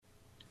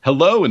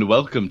Hello and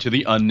welcome to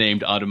the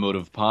Unnamed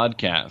Automotive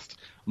Podcast.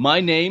 My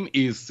name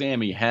is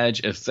Sami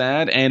Haj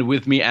Assad, and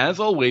with me,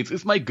 as always,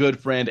 is my good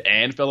friend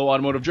and fellow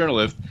automotive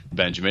journalist,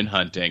 Benjamin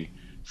Hunting.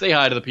 Say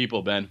hi to the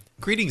people, Ben.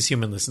 Greetings,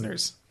 human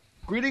listeners.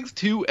 Greetings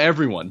to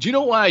everyone. Do you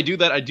know why I do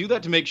that? I do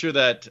that to make sure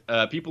that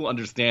people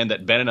understand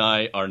that Ben and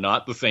I are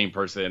not the same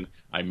person.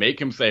 I make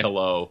him say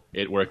hello.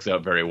 It works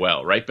out very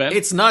well. Right, Ben?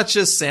 It's not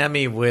just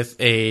Sammy with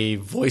a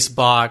voice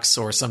box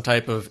or some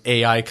type of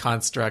AI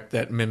construct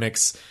that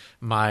mimics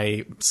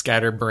my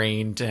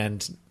scatterbrained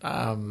and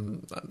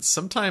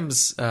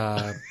sometimes...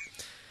 Sammy,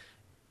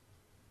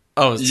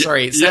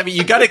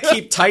 you got to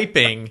keep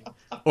typing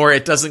or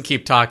it doesn't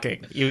keep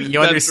talking. You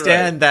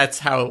understand right. That's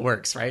how it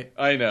works, right?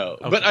 I know.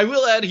 Okay. But I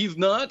will add, he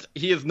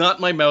is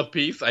not my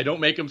mouthpiece. I don't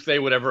make him say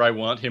whatever I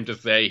want him to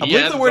say. I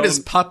believe the word is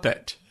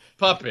puppet.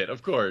 Puppet,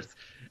 of course.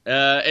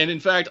 And in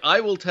fact, I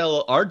will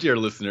tell our dear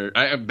listener,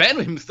 Ben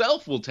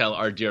himself will tell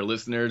our dear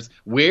listeners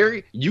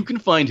where you can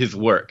find his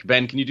work.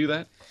 Ben, can you do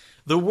that?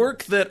 The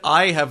work that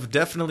I have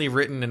definitely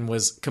written and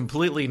was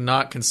completely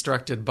not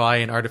constructed by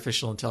an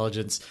artificial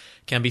intelligence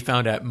can be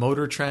found at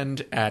Motor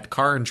Trend, at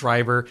Car and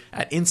Driver,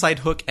 at Inside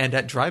Hook, and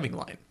at Driving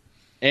Line.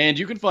 And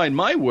you can find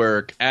my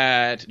work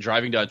at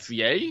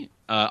driving.ca,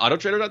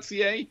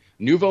 autotrader.ca,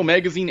 Nuvo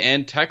Magazine,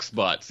 and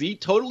TechSpot. See,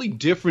 totally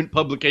different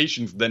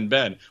publications than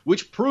Ben,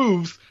 which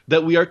proves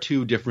that we are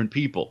two different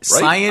people,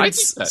 right?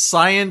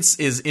 Science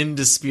is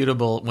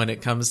indisputable when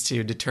it comes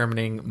to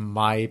determining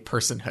my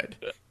personhood.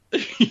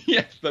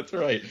 Yes, that's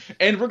right.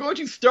 And we're going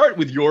to start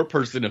with your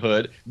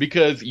personhood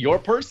because your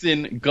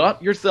person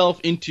got yourself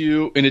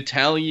into an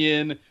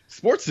Italian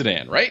sports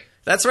sedan, right?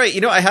 That's right.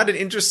 You know, I had an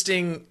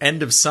interesting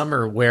end of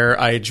summer where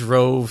I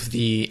drove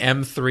the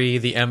M3,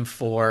 the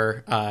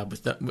M4,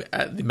 with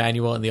the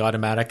manual and the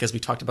automatic, as we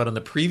talked about on the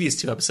previous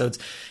two episodes.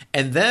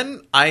 And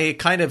then I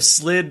kind of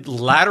slid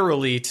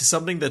laterally to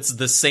something that's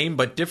the same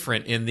but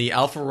different in the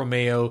Alfa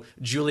Romeo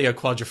Giulia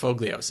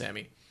Quadrifoglio,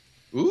 Sammy.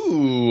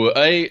 Ooh,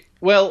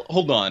 well,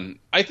 hold on.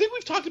 I think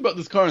we've talked about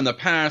this car in the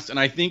past, and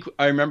I think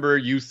I remember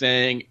you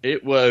saying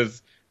it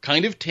was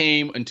kind of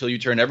tame until you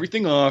turn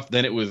everything off,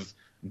 then it was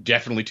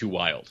definitely too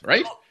wild,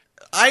 right?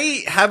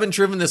 I haven't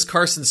driven this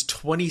car since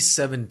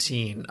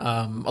 2017.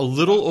 A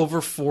little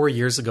over 4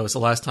 years ago is the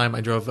last time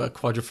I drove a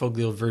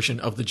Quadrifoglio version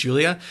of the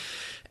Giulia.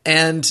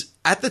 And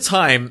at the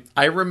time,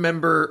 I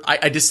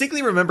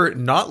distinctly remember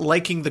not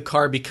liking the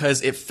car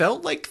because it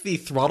felt like the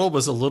throttle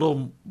was a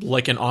little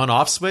like an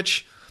on-off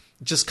switch.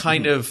 Just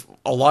kind of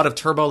a lot of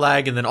turbo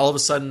lag, and then all of a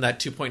sudden that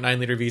 2.9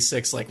 liter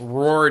V6 like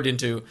roared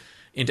into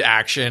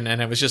action,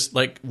 and I was just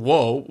like,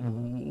 whoa,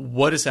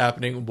 what is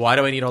happening? Why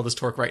do I need all this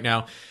torque right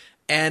now?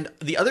 And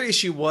the other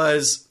issue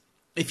was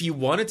if you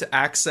wanted to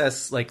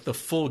access like the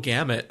full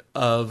gamut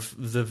of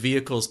the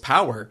vehicle's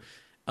power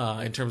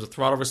in terms of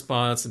throttle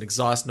response and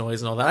exhaust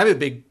noise and all that. I'm a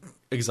big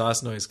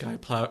exhaust noise guy,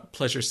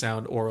 pleasure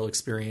sound, oral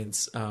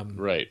experience.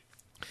 Right.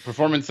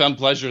 Performance sound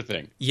pleasure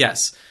thing.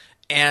 Yes.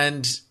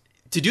 And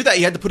to do that,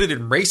 you had to put it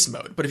in race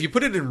mode. But if you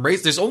put it in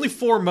race, there's only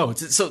 4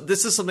 modes. So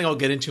this is something I'll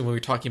get into when we're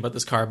talking about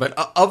this car. But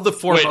of the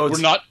 4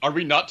 modes, are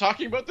we not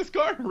talking about this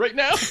car right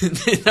now?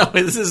 No,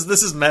 this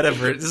is meta.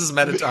 This is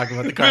meta talking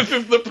about the car. This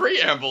is the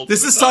preamble.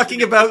 This is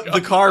talking about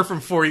the car from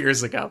 4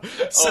 years ago.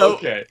 So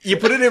you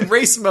put it in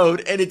race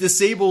mode, and it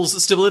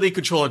disables stability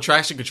control and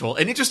traction control.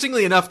 And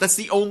interestingly enough, that's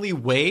the only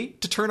way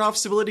to turn off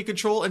stability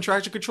control and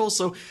traction control.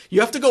 So you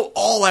have to go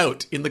all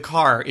out in the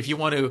car if you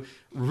want to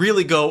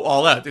really go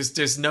all out.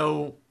 There's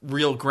no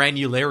real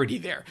granularity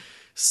there.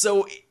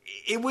 So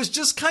it was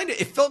just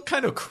it felt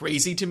kind of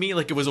crazy to me,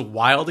 like it was a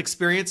wild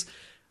experience.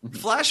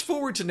 Flash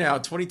forward to now,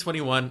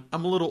 2021,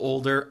 I'm a little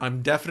older.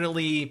 I'm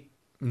definitely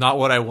not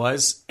what I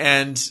was.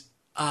 And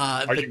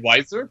are you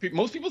wiser?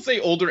 Most people say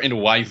older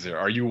and wiser.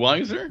 Are you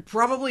wiser?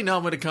 Probably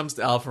not when it comes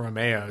to Alfa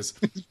Romeos.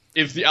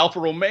 Is the Alfa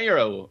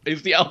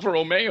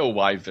Romeo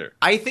wiser?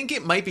 I think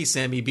it might be,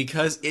 Sammy,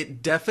 because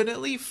it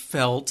definitely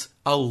felt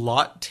a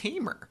lot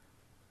tamer.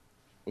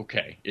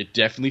 Okay, it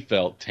definitely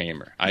felt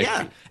tamer. I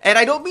see. And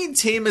I don't mean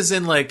tame as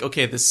in like,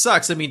 okay, this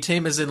sucks. I mean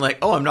tame as in like,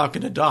 oh, I'm not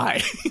going to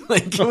die.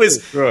 Like it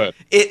was good.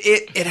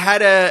 It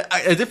had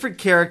a different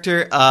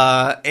character,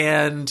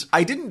 and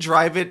I didn't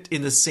drive it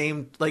in the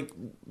same, like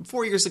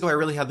 4 years ago. I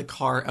really had the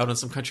car out on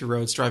some country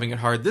roads driving it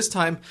hard. This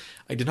time,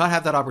 I did not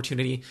have that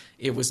opportunity.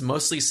 It was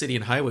mostly city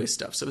and highway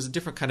stuff, so it was a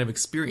different kind of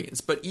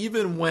experience. But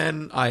even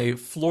when I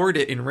floored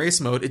it in race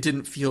mode, it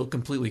didn't feel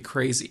completely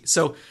crazy.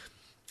 So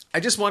I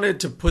just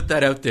wanted to put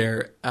that out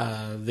there,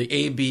 the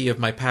A-B of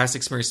my past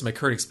experience and my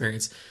current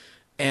experience.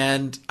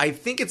 And I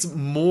think it's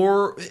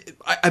more...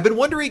 I've been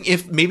wondering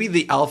if maybe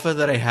the Alfa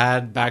that I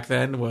had back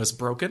then was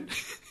broken.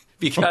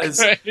 because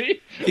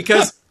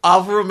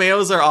Alfa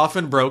Romeos are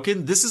often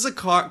broken. This is a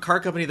car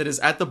company that is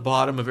at the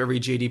bottom of every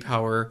J.D.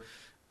 Power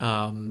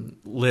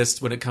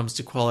list when it comes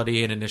to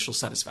quality and initial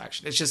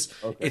satisfaction. It's just,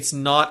 It's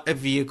not a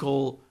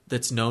vehicle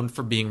that's known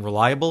for being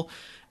reliable.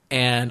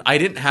 And I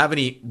didn't have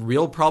any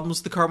real problems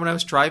with the car when I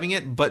was driving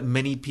it, but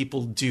many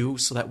people do.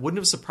 So that wouldn't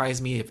have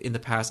surprised me if in the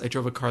past I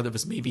drove a car that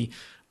was maybe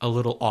a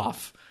little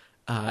off.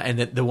 and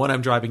that the one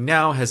I'm driving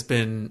now has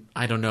been,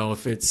 I don't know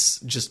if it's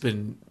just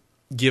been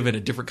given a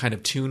different kind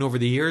of tune over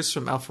the years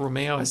from Alfa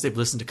Romeo as they've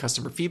listened to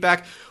customer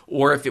feedback,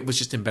 or if it was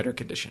just in better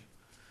condition.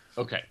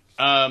 Okay.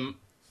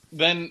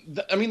 Then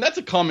that's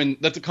a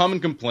common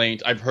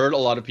complaint. I've heard a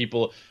lot of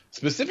people,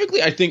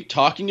 specifically, I think,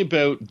 talking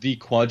about the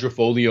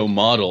Quadrifoglio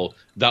model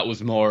that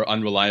was more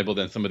unreliable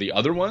than some of the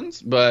other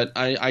ones. But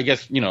I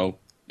guess,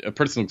 a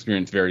personal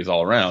experience varies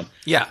all around.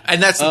 Yeah,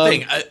 and that's the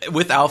thing.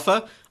 With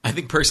Alfa, I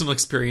think personal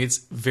experience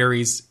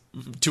varies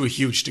to a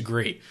huge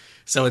degree.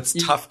 So it's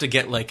tough to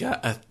get like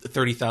a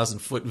 30,000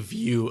 foot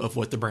view of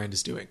what the brand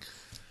is doing.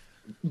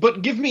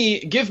 But give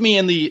me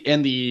and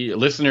the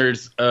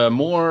listeners a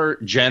more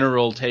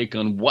general take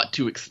on what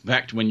to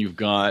expect when you've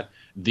got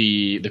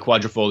the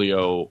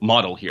Quadrifoglio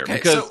model here.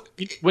 Okay,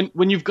 because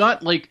when you've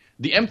got like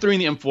the M3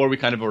 and the M4, we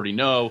kind of already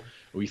know.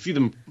 We see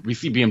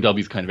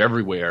BMWs kind of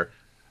everywhere.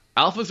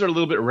 Alphas are a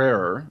little bit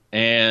rarer,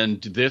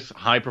 and this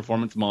high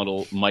performance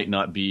model might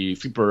not be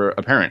super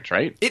apparent,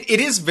 right? It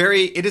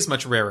is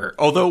much rarer.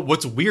 Although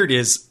what's weird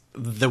is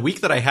the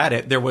week that I had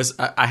it,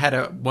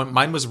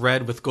 mine was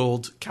red with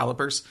gold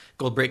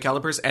brake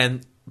calipers,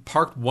 and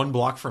parked one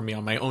block from me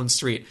on my own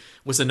street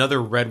was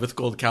another red with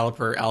gold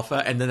caliper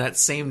Alfa, and then that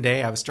same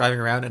day I was driving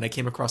around and I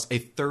came across a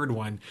third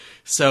one.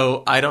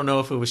 So I don't know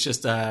if it was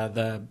just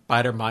the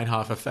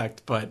Baader-Meinhof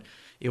effect, but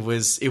it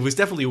was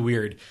definitely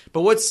weird.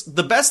 But what's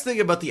the best thing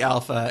about the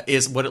Alfa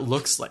is what it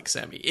looks like,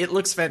 Sammy. It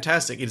looks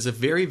fantastic. It is a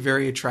very,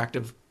 very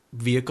attractive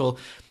vehicle.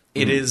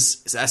 It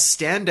is a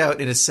standout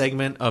in a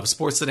segment of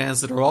sports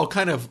sedans that are all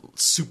kind of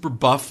super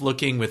buff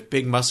looking with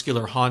big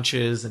muscular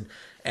haunches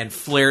and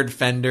flared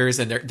fenders,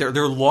 and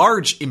they're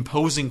large,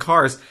 imposing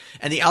cars.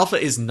 And the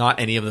Alfa is not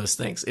any of those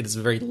things. It is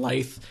very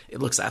lithe. It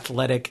looks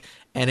athletic,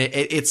 and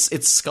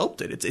it's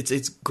sculpted. It's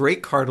a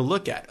great car to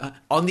look at.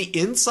 On the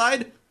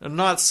inside,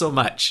 not so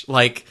much.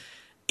 Like,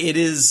 it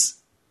is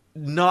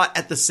not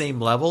at the same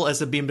level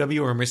as a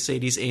BMW or a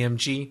Mercedes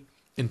AMG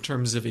in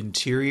terms of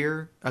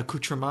interior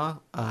accoutrement.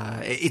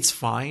 It's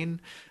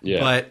fine,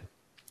 but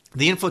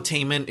the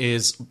infotainment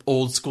is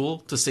old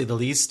school, to say the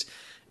least,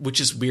 which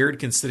is weird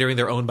considering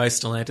they're owned by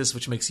Stellantis,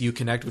 which makes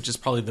Uconnect, which is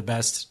probably the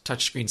best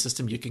touchscreen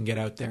system you can get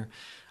out there.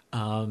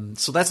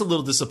 So that's a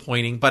little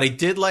disappointing, but I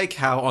did like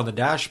how on the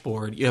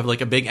dashboard you have like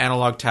a big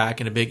analog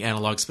tach and a big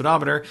analog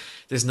speedometer.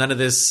 There's none of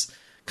this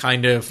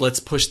kind of let's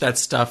push that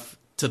stuff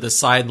to the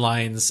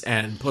sidelines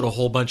and put a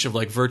whole bunch of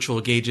like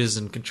virtual gauges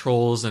and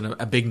controls and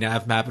a big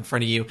nav map in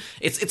front of you.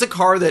 It's a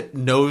car that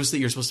knows that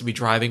you're supposed to be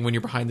driving when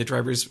you're behind the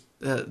driver's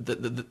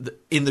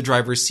in the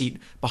driver's seat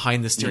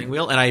behind the steering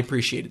wheel, and I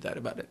appreciated that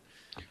about it.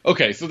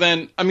 Okay, so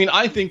then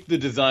I think the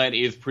design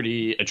is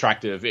pretty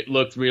attractive. It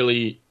looks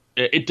really.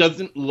 It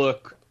doesn't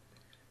look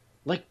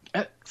like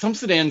some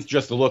sedans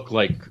just look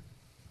like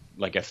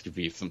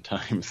SUVs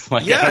sometimes.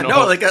 Like, yeah,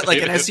 no, like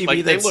an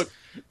SUV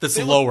that's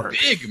lower. Look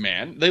big,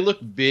 man. They look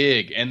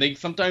big, and they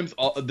sometimes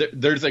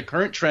there's a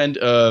current trend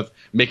of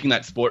making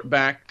that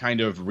Sportback kind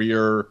of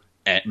rear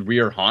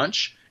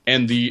haunch,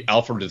 and the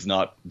Alfa does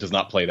not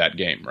play that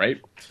game,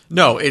 right?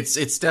 No,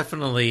 it's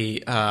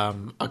definitely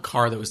a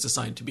car that was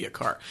designed to be a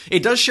car.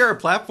 It does share a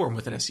platform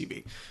with an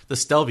SUV, the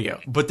Stelvio,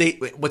 but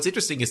what's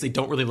interesting is they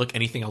don't really look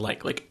anything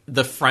alike. Like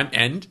the front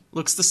end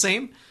looks the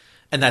same,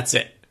 and that's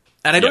it.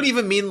 And I don't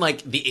even mean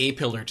like the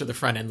A-pillar to the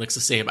front end looks the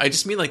same. I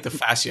just mean like the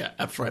fascia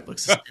up front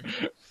looks the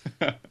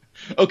same.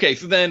 Okay,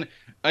 so then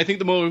I think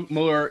the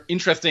more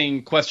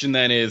interesting question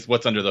then is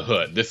what's under the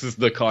hood. This is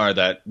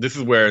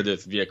where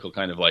this vehicle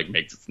kind of like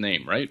makes its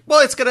name, right? Well,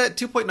 it's got a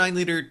 2.9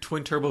 liter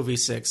twin turbo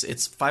V6.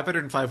 It's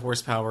 505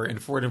 horsepower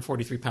and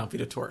 443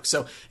 pound-feet of torque.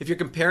 So if you're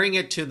comparing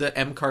it to the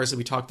M cars that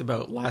we talked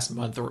about last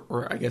month,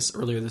 or I guess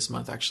earlier this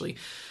month actually,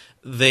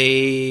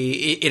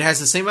 it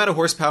has the same amount of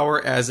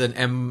horsepower as an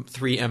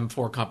M3,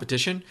 M4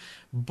 competition,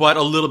 but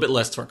a little bit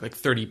less torque, like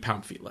 30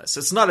 pound-feet less.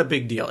 It's not a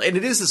big deal. And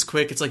it is as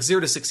quick. It's like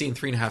 0 to 60 in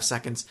 3.5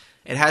 seconds.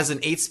 It has an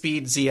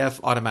 8-speed ZF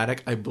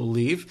automatic, I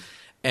believe,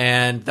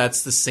 and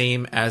that's the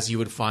same as you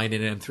would find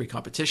in an M3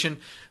 competition.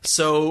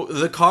 So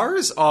the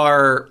cars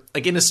are,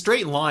 like, in a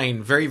straight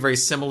line, very, very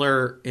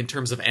similar in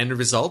terms of end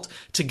result.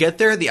 To get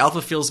there, the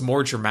Alfa feels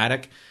more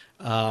dramatic.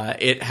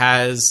 It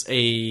has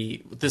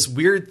this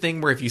weird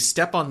thing where if you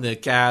step on the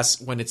gas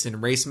when it's in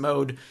race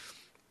mode,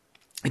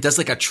 it does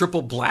like a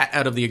triple blat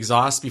out of the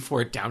exhaust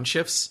before it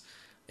downshifts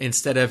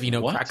instead of,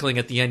 crackling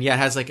at the end. Yeah, it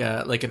has like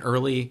an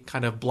early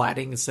kind of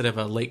blatting instead of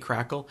a late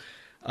crackle.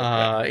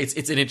 Okay.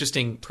 It's an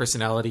interesting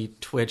personality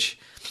twitch.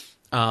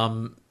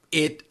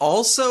 It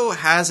also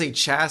has a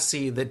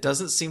chassis that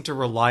doesn't seem to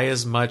rely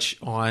as much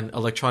on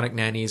electronic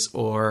nannies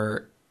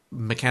or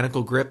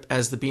mechanical grip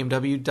as the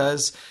BMW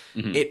does.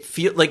 Mm-hmm. It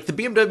feel like the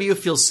BMW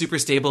feels super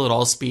stable at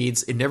all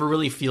speeds. It never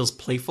really feels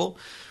playful.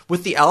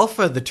 With the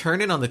Alfa, the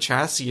turn-in on the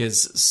chassis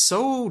is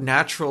so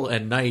natural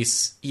and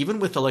nice, even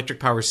with electric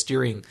power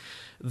steering,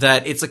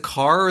 that it's a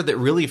car that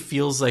really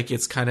feels like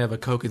it's kind of a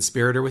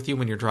co-conspirator with you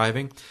when you're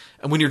driving,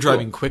 and when you're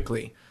driving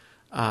quickly.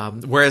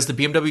 Whereas the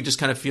BMW just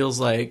kind of feels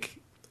like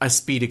a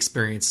speed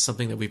experience,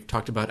 something that we've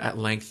talked about at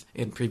length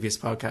in previous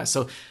podcasts.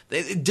 So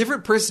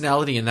different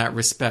personality in that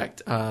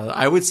respect.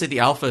 I would say the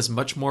Alpha is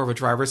much more of a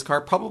driver's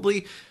car,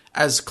 probably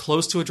as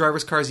close to a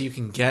driver's car as you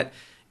can get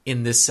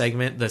in this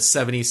segment, the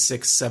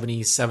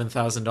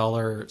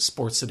 $77,000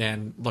 sports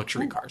sedan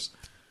luxury cars.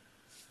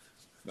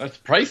 That's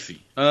pricey.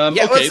 Yeah,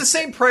 okay. Well, it's the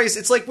same price.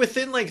 It's like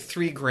within like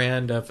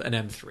 $3,000 of an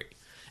M3.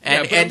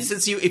 And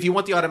since if you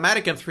want the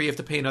automatic M3, you have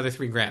to pay another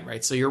 $3,000,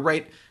 right? So you're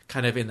right,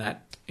 kind of in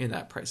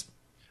that price.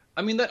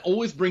 I mean, that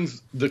always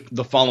brings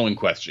the following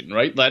question,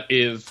 right? That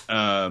is,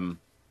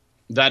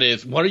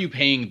 what are you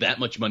paying that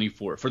much money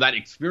for that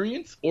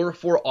experience, or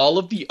for all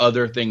of the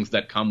other things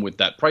that come with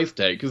that price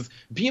tag? Because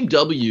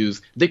BMWs,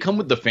 they come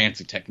with the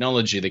fancy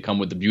technology, they come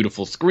with the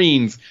beautiful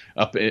screens,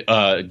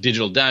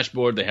 digital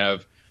dashboard, they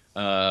have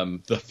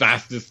the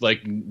fastest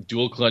like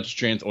dual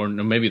clutch or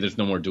maybe there's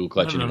no more dual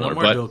clutch anymore.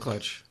 No more dual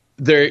clutch.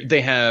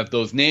 They have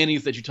those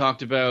nannies that you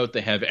talked about. They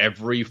have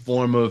every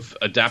form of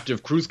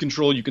adaptive cruise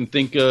control you can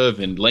think of,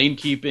 and lane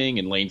keeping,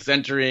 and lane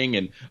centering,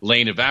 and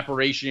lane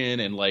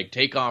evaporation, and like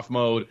takeoff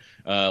mode,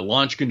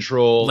 launch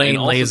control, lane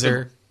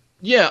laser.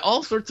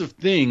 All sorts of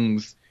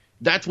things.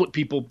 That's what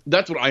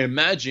I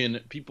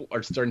imagine people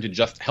are starting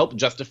to help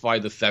justify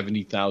the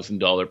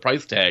 $70,000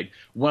 price tag.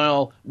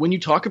 Well, when you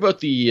talk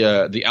about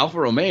the Alfa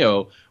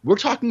Romeo, we're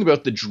talking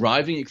about the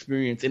driving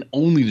experience and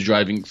only the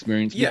driving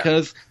experience,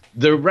 because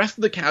the rest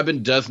of the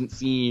cabin doesn't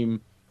seem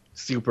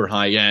super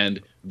high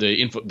end.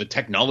 The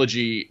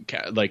technology,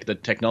 like the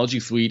technology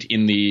suite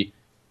in the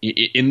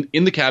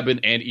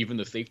cabin, and even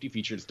the safety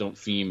features don't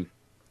seem.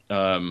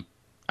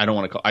 I don't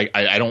want to call.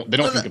 I don't. They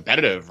don't seem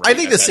competitive. Right, I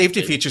think the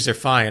safety features are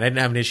fine. I didn't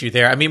have an issue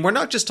there. I mean, we're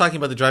not just talking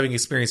about the driving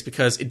experience,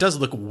 because it does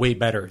look way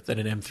better than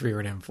an M3 or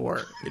an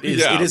M4. It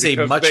is. It is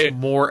a much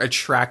more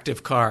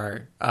attractive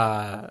car.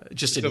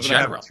 Just in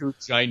general, have two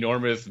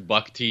ginormous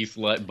buck teeth.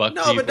 No, but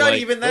not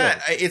even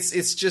that.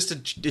 It's just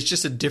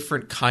a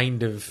different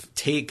kind of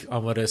take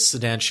on what a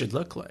sedan should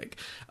look like.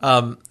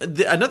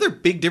 Another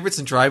big difference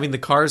in driving the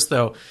cars,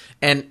 though,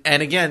 and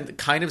again,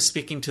 kind of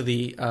speaking to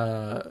the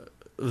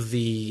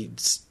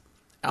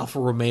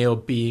Alfa Romeo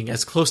being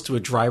as close to a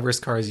driver's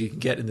car as you can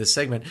get in this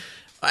segment.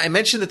 I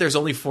mentioned that there's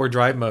only 4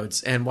 drive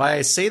modes, and why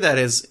I say that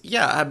is,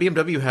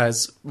 BMW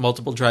has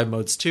multiple drive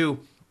modes too,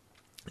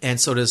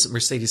 and so does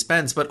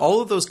Mercedes-Benz, but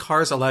all of those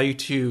cars allow you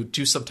to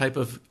do some type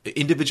of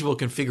individual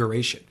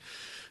configuration.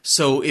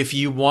 So if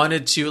you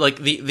wanted to, like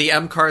the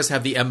M cars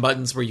have the M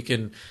buttons where you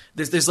can,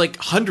 there's like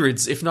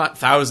hundreds, if not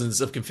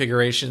thousands of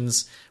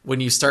configurations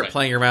when you start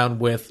playing around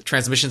with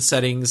transmission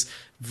settings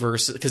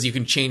because you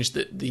can change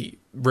the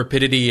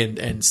rapidity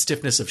and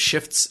stiffness of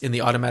shifts in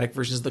the automatic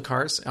versions of the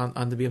cars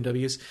on the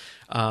BMWs.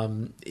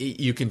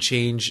 You can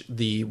change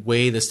the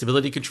way the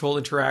stability control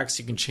interacts.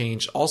 You can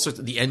change all sorts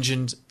of the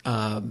engine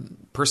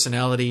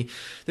personality.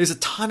 There's a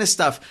ton of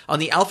stuff. On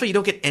the Alpha, you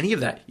don't get any of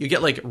that. You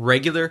get like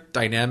regular,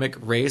 dynamic,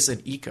 race,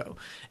 and eco.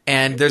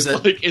 And there's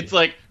it's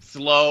like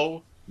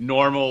slow,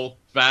 normal,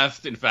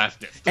 fast, and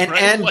fastest.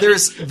 And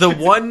there's the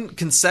one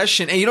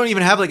concession, and you don't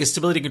even have like a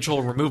stability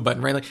control remove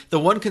button, right? Like the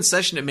one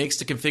concession it makes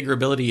to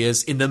configurability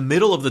is in the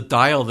middle of the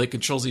dial that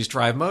controls these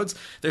drive modes,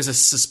 there's a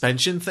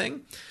suspension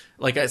thing.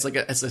 It's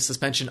a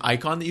suspension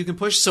icon that you can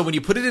push. So when you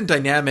put it in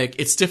dynamic,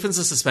 it stiffens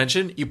the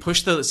suspension. You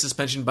push the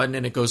suspension button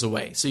and it goes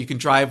away. So you can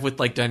drive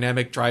with like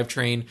dynamic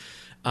drivetrain,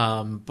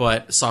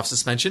 but soft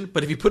suspension.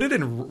 But if you put it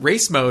in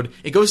race mode,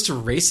 it goes to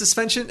race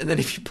suspension. And then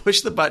if you push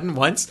the button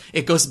once,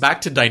 it goes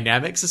back to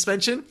dynamic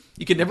suspension.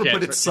 You can never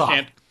put it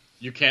soft.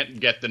 You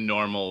can't get the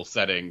normal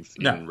settings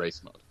in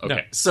race mode. Okay.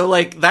 No. So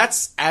like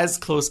that's as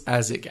close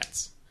as it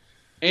gets.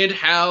 And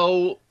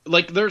how,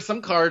 like, there are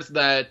some cars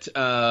that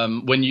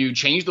when you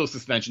change those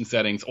suspension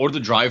settings or the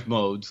drive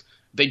modes,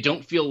 they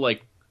don't feel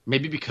like,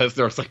 maybe because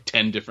there's like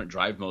 10 different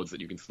drive modes that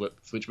you can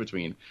switch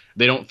between,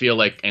 they don't feel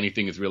like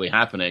anything is really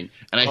happening.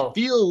 And I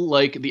feel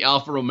like the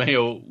Alfa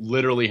Romeo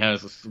literally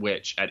has a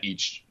switch at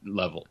each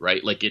level,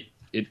 right? Like it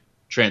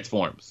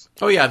transforms.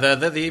 Oh yeah,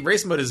 the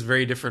race mode is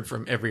very different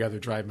from every other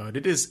drive mode.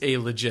 It is a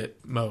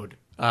legit mode.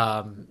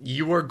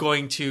 You are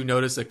going to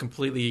notice a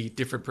completely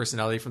different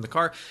personality from the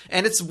car,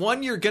 and it's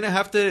one you're going to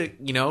have to,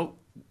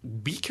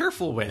 be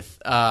careful with.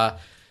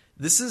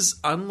 This is,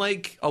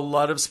 unlike a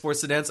lot of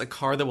sports sedans, a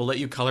car that will let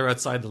you color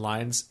outside the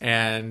lines,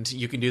 and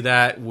you can do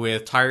that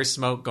with tire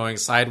smoke going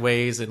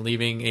sideways and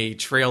leaving a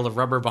trail of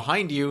rubber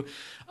behind you.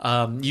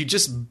 You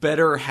just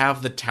better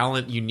have the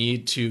talent you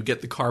need to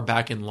get the car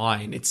back in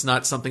line. It's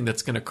not something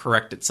that's going to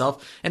correct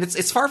itself, and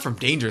it's far from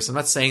dangerous. I'm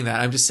not saying that.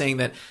 I'm just saying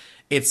that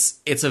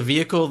it's a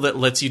vehicle that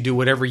lets you do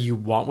whatever you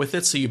want with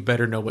it, so you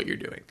better know what you're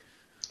doing.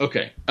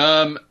 Okay.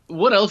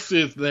 What else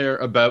is there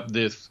about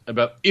this?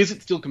 Is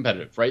it still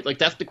competitive, right? Like,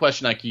 that's the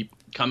question I keep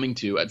coming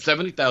to. At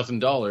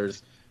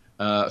 $70,000,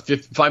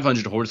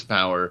 500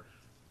 horsepower,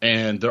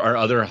 and there are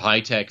other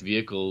high-tech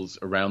vehicles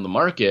around the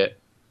market,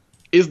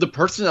 is the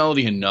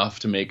personality enough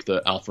to make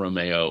the Alfa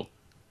Romeo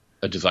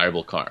a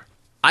desirable car?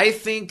 I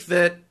think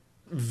that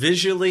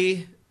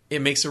visually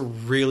it makes a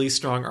really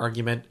strong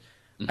argument.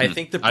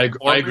 Mm-hmm. I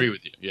agree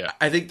with you. Yeah,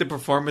 I think the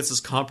performance is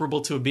comparable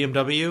to a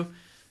BMW,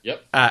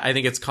 Yep. I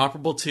think it's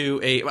comparable to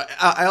a.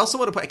 I also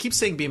want to. I keep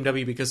saying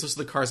BMW because those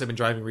are the cars I've been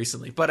driving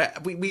recently.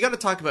 But we got to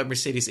talk about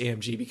Mercedes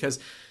AMG because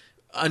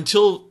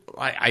until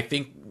I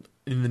think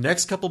in the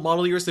next couple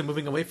model years they're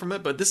moving away from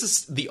it. But this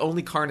is the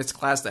only car in its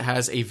class that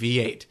has a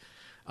V8.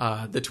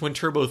 The twin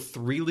turbo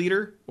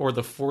 3-liter or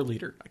the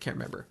 4-liter. I can't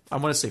remember. I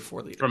want to say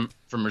 4-liter.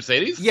 From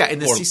Mercedes? Yeah, in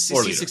the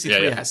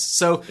C63S.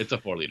 So it's a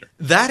 4-liter.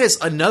 That is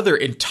another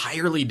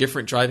entirely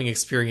different driving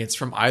experience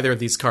from either of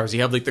these cars.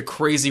 You have like the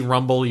crazy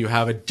rumble. You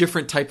have a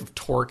different type of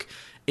torque.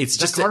 It's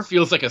just the car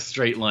feels like a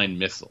straight line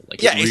missile. Like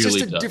it's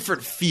just a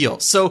different feel.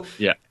 So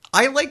yeah.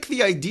 I like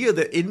the idea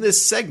that in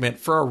this segment,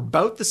 for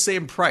about the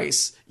same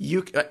price,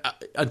 you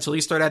until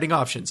you start adding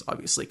options,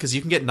 obviously, because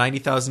you can get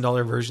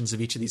 $90,000 versions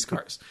of each of these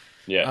cars.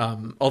 Yeah.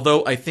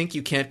 Although I think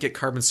you can't get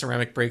carbon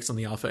ceramic brakes on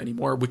the Alpha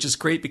anymore, which is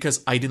great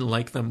because I didn't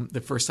like them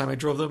the first time I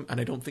drove them, and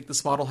I don't think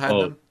this model had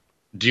them.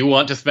 Do you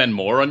want to spend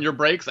more on your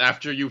brakes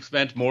after you've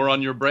spent more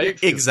on your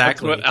brakes?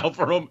 Exactly.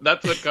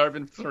 That's what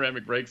carbon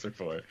ceramic brakes are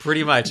for.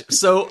 Pretty much.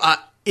 So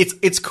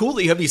it's cool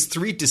that you have these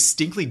three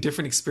distinctly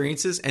different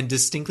experiences and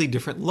distinctly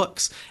different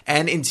looks,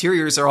 and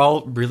interiors are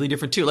all really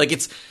different too. Like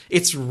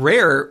it's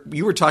rare.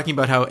 You were talking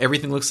about how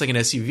everything looks like an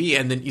SUV,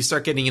 and then you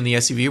start getting in the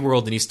SUV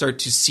world and you start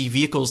to see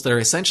vehicles that are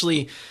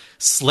essentially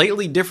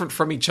slightly different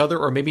from each other,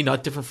 or maybe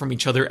not different from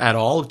each other at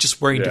all,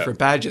 just wearing different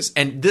badges.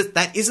 And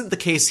that isn't the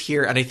case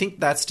here, and I think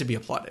that's to be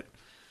applauded.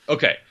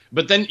 Okay,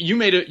 but then you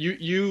made it.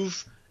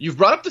 You've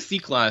brought up the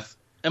C-Class.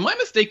 Am I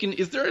mistaken?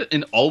 Is there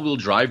an all-wheel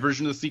drive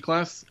version of the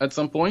C-Class at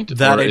some point?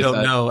 That I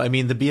don't know. I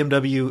mean, the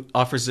BMW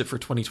offers it for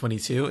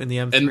 2022 in the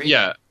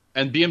M3.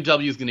 And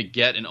BMW is going to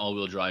get an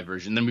all-wheel drive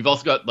version. Then we've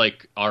also got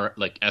our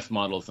S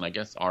models and I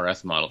guess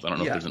RS models. I don't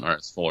know if there's an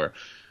RS4.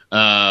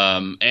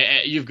 And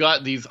you've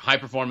got these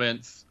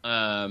high-performance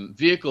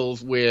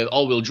vehicles with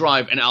all-wheel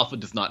drive, and Alpha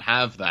does not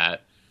have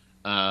that.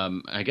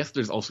 I guess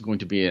there's also going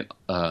to be a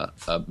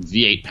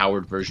V8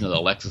 powered version of the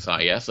Lexus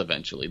IS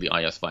eventually, the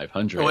IS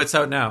 500. Oh, it's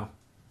out now.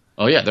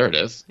 Oh yeah, there it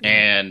is. Yeah.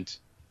 And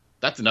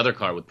that's another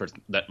car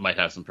that might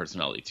have some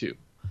personality too.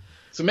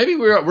 So maybe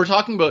we're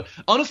talking about,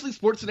 honestly,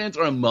 sports sedans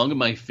are among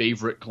my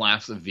favorite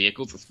class of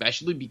vehicles,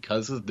 especially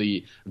because of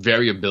the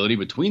variability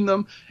between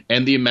them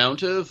and the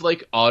amount of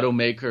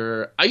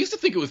automaker. I used to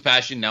think it was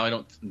passion. Now I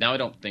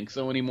don't think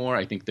so anymore.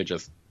 I think they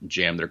just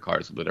jam their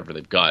cars with whatever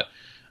they've got.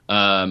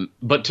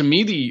 But to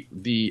me,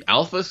 the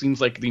Alpha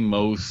seems like the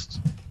most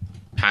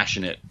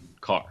passionate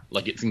car.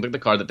 Like it seems like the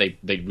car that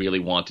they really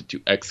wanted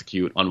to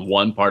execute on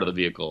one part of the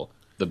vehicle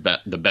the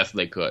best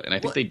they could, and I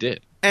think they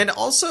did. And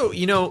also,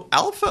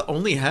 Alpha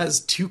only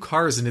has 2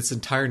 cars in its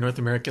entire North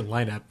American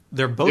lineup.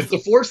 They're both. Is the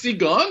 4C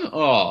gone?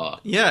 Oh,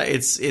 yeah.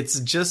 It's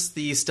just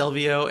the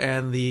Stelvio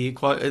and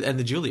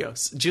the Giulia.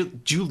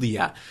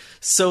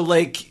 So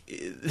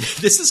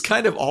this is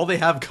kind of all they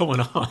have going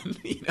on.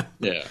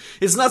 Yeah.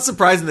 It's not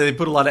surprising that they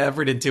put a lot of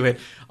effort into it.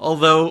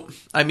 Although,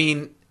 I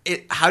mean,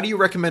 how do you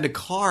recommend a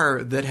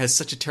car that has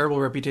such a terrible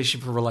reputation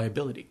for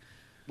reliability?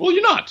 Well,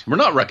 we're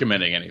not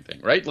recommending anything,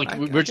 right?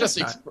 We're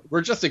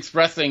just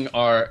expressing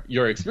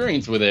your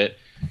experience with it.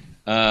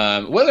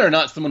 Whether or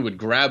not someone would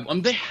grab,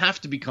 they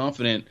have to be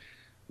confident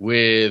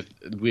with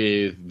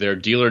their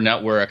dealer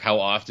network,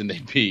 how often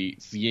they'd be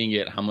seeing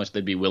it, how much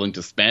they'd be willing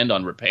to spend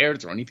on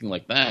repairs or anything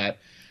like that.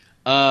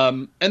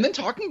 And then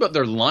talking about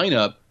their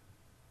lineup,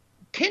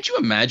 can't you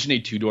imagine a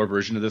 2-door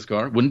version of this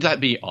car? Wouldn't that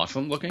be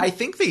awesome looking? I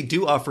think they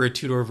do offer a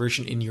 2-door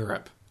version in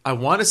Europe. I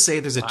want to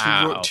say there's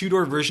a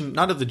two-door version,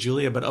 not of the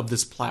Giulia, but of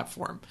this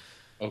platform.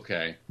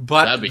 Okay.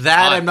 But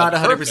I'm not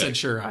 100%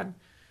 sure on.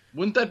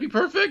 Wouldn't that be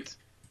perfect?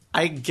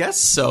 I guess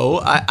so.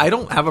 I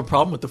don't have a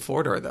problem with the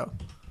 4-door, though.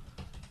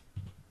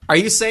 Are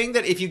you saying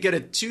that if you get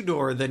a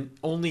 2-door, then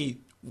only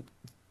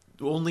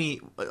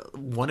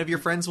one of your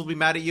friends will be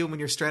mad at you when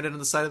you're stranded on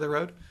the side of the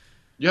road?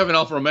 You have an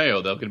Alfa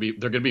Romeo, they're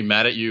gonna be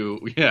mad at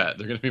you. Yeah,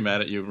 they're gonna be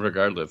mad at you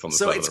regardless.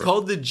 So it's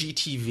called the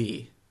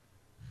GTV.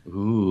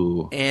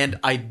 Ooh. And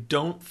I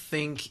don't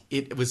think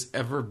it was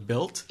ever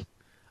built.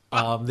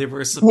 They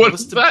were supposed what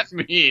does that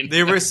mean?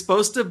 They were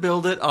supposed to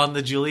build it on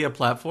the Giulia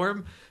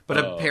platform, but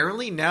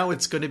apparently now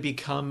it's going to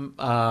become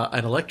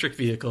an electric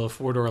vehicle, a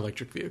 4-door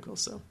electric vehicle.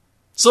 So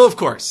of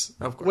course.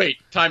 Wait,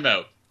 time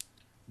out.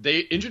 They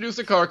introduced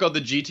a car called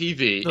the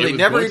GTV. No, they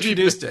never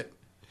introduced it.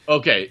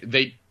 Okay,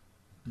 they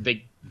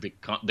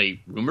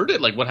rumored it?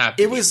 What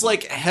happened? It was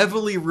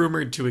heavily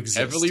rumored to exist.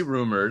 Heavily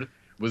rumored.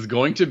 Was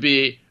going to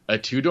be a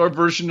 2-door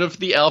version of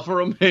the Alfa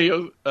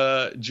Romeo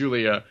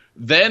Giulia,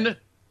 then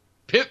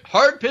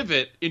hard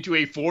pivot into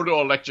a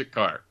 4-door electric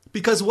car.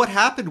 Because what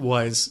happened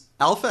was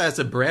Alfa as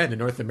a brand in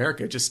North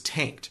America just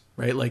tanked,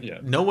 right?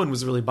 No one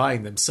was really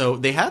buying them. So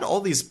they had all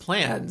these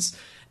plans,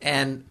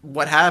 and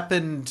what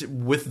happened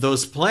with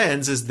those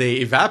plans is they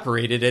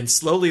evaporated, and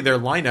slowly their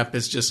lineup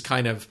is just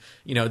kind of,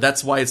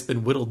 that's why it's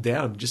been whittled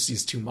down, just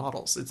these 2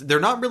 models. They're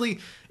not really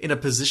in a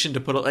position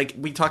to put,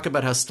 we talk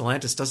about how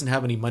Stellantis doesn't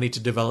have any money to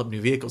develop new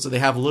vehicles, so they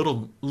have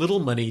little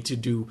money to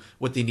do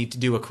what they need to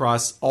do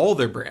across all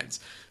their brands.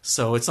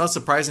 So it's not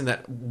surprising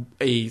that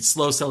a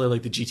slow seller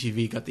like the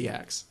GTV got the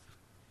axe.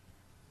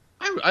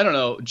 I don't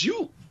know.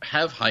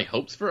 have high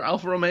hopes for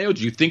Alfa Romeo?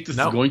 Do you think this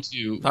is going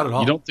to? Not at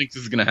all. You don't think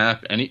this is going to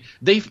happen?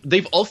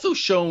 They've also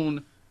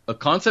shown a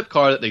concept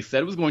car that they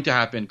said was going to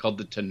happen called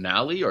the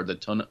Tonale or the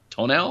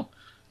Tonale,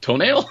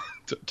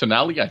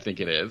 I think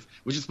it is,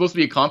 which is supposed to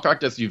be a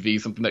compact SUV,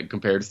 something that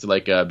compares to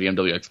like a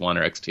BMW X1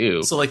 or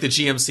X2. So like the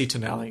GMC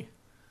Tonale.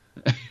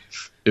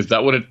 Is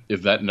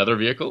that another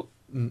vehicle?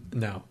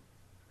 No.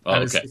 Oh,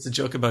 okay. It's a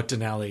joke about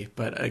Denali,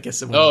 but I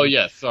guess it went. Oh,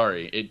 yeah,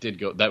 sorry. It did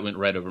go. That went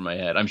right over my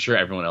head. I'm sure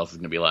everyone else is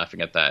going to be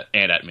laughing at that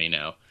and at me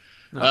now.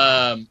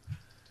 No.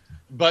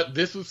 But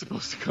this was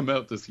supposed to come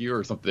out this year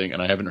or something,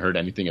 and I haven't heard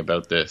anything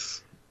about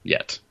this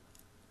yet.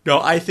 No,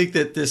 I think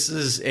that this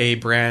is a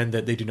brand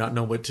that they do not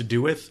know what to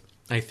do with.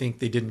 I think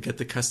they didn't get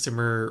the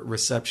customer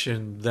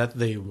reception that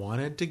they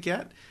wanted to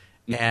get.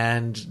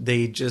 And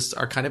they just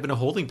are kind of in a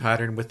holding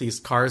pattern with these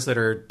cars that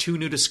are too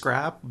new to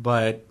scrap,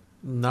 but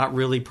not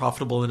really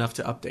profitable enough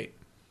to update.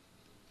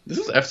 This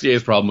is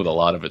FCA's problem with a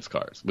lot of its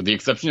cars. With the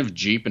exception of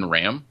Jeep and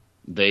Ram,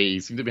 they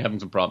seem to be having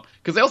some problem.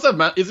 Because they also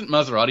have, isn't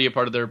Maserati a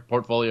part of their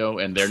portfolio,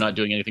 and they're not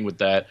doing anything with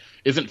that?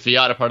 Isn't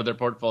Fiat a part of their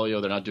portfolio?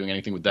 They're not doing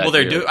anything with that. Well,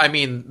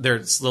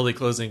 they're slowly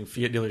closing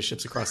Fiat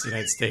dealerships across the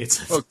United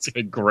States.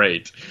 Okay,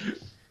 great.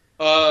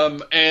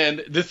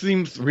 And this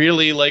seems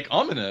really like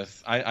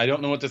ominous. I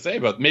don't know what to say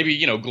about it. Maybe,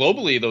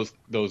 globally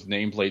those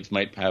nameplates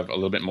might have a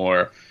little bit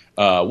more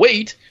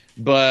weight,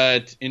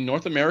 but in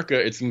North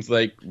America it seems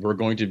like we're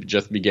going to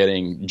just be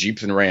getting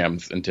Jeeps and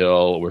Rams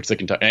until we're sick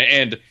and tired,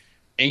 and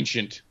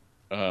ancient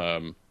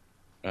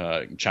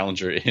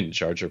Challenger and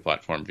Charger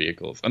platform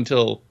vehicles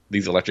until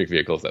these electric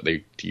vehicles that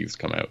they teased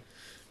come out.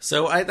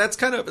 So that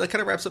kind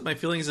of wraps up my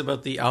feelings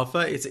about the Alfa.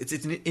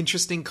 It's an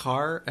interesting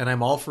car, and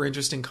I'm all for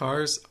interesting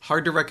cars.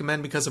 Hard to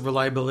recommend because of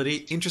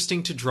reliability.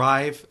 Interesting to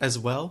drive as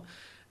well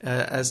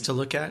as to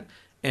look at,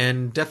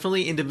 and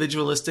definitely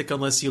individualistic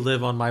unless you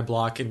live on my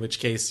block, in which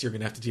case you're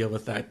going to have to deal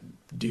with that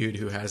dude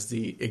who has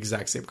the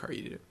exact same car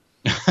you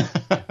do.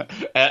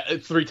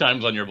 3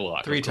 times on your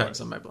block. 3 times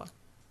on my block.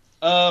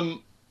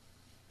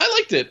 I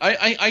liked it.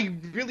 I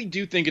really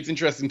do think it's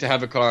interesting to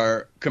have a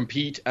car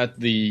compete at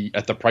the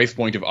price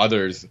point of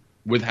others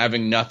with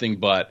having nothing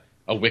but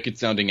a wicked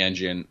sounding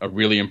engine, a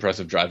really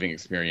impressive driving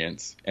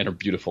experience, and a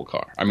beautiful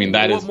car. I mean,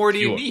 what more do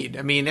you need?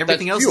 I mean,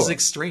 everything else is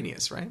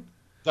extraneous, right?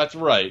 That's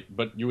right,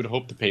 but you would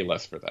hope to pay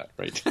less for that,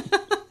 right?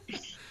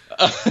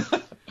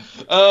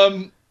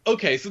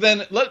 Okay, so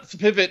then let's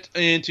pivot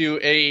into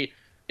an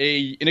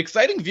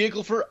exciting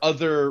vehicle for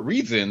other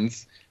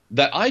reasons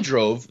that I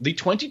drove, the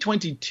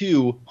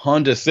 2022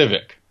 Honda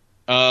Civic.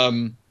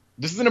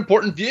 This is an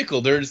important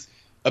vehicle. There's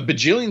a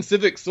bajillion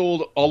Civics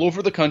sold all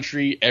over the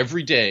country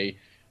every day,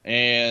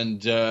 and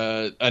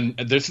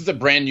this is a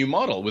brand new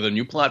model with a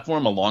new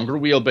platform, a longer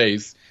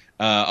wheelbase,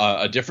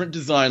 a different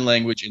design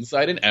language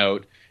inside and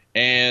out,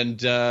 and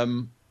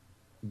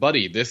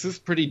buddy, this is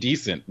pretty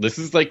decent. This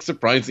is like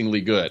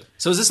surprisingly good.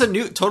 So is this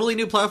a totally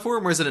new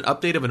platform, or is it an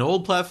update of an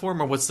old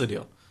platform, or what's the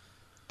deal?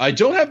 I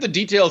don't have the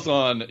details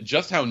on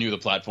just how new the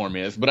platform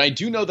is, but I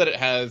do know that it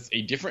has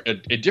a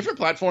different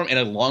platform and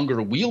a longer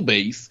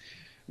wheelbase,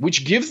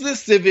 which gives the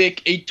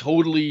Civic a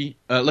totally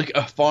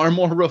a far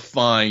more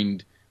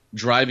refined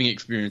driving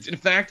experience. In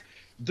fact,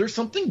 there's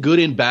something good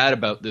and bad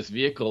about this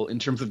vehicle in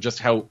terms of just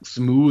how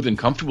smooth and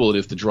comfortable it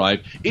is to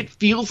drive. It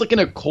feels like an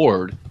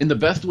Accord in the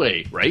best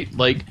way, right?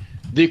 Like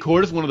the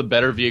Accord is one of the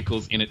better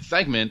vehicles in its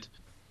segment.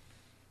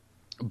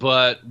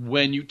 But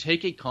when you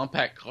take a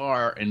compact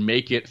car and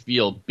make it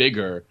feel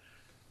bigger,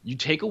 you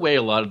take away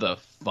a lot of the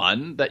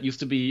fun that used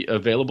to be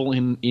available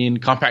in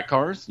compact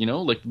cars,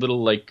 like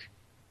little,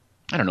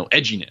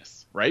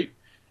 edginess, right?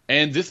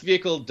 And this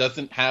vehicle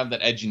doesn't have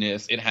that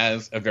edginess. It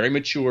has a very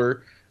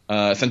mature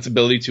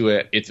sensibility to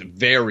it. It's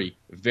very,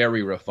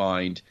 very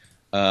refined.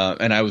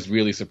 And I was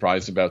really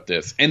surprised about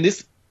this. And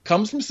this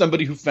comes from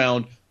somebody who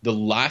found the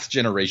last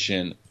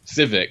generation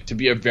Civic to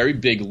be a very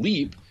big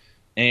leap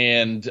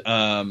and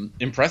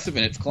impressive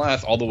in its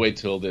class all the way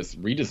till this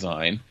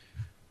redesign.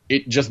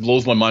 It just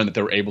blows my mind that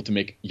they were able to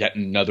make yet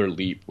another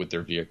leap with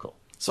their vehicle.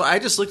 So I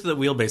just looked at the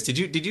wheelbase.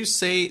 Did you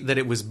say that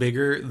it was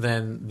bigger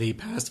than the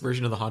past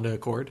version of the Honda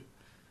Accord?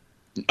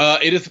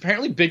 It is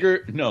apparently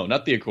bigger. No,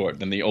 not the Accord,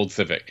 than the old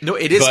Civic. No,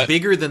 it is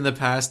bigger than the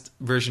past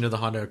version of the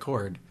Honda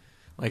Accord.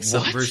 Like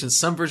some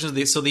versions of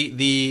the. So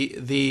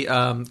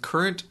the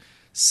current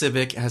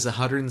Civic has a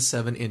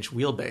 107-inch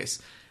wheelbase.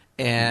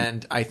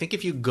 And I think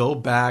if you go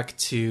back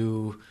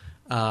to,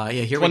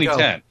 here 2010. We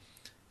go.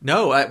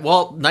 No,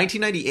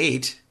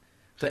 1998,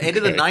 the end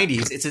of the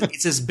 90s,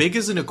 it's as big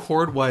as an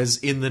Accord was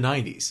in the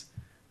 90s.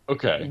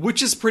 Okay.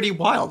 Which is pretty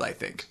wild, I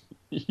think.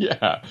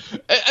 Yeah.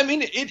 I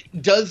mean,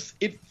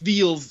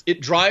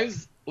 it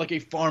drives like a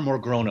far more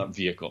grown-up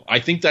vehicle.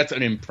 I think that's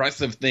an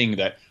impressive thing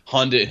that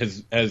Honda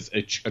has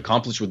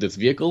accomplished with this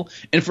vehicle.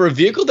 And for a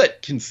vehicle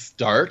that can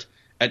start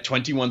at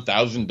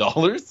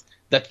 $21,000...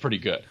 that's pretty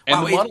good.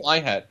 And the model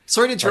I had...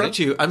 Sorry to interrupt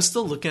you. I'm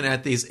still looking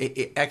at these.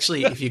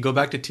 Actually, if you go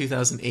back to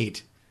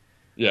 2008,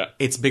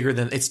 it's bigger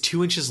than... It's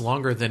 2 inches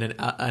longer than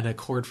an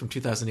Accord from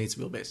 2008's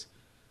wheelbase.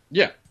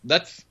 Yeah,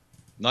 that's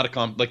Not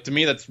a like to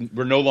me.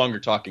 We're no longer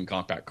talking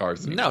compact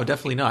cars anymore. No,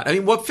 definitely not. I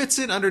mean, what fits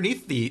in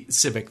underneath the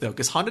Civic though?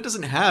 Because Honda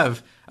doesn't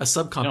have a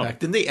subcompact. No.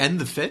 Didn't they end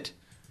the Fit?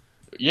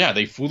 Yeah,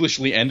 they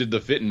foolishly ended the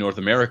Fit in North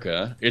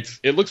America.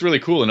 It looks really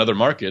cool in other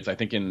markets. I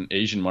think in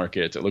Asian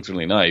markets it looks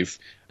really nice.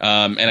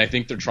 And I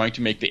think they're trying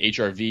to make the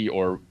HRV,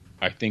 or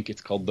I think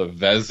it's called the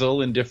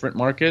Vezel, in different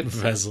markets.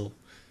 Vezel,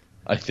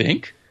 I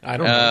think. I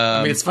don't know.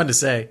 I mean, it's fun to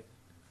say.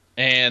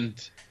 And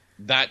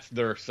that's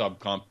their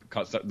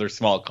their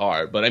small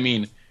car. But I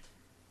mean,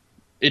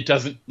 it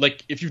doesn't,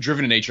 like, if you've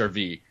driven an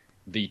HRV,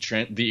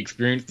 the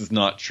experience does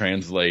not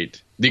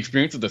translate. The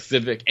experience of the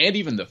Civic and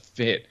even the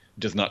Fit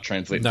does not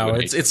translate. No,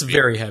 it's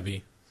very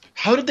heavy.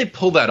 How did they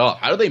pull that off?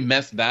 How did they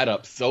mess that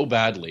up so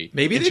badly?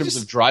 Maybe in terms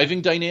of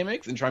driving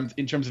dynamics, in terms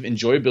of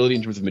enjoyability,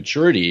 in terms of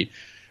maturity,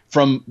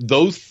 from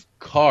those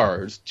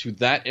cars to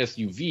that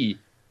SUV,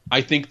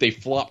 I think they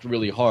flopped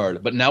really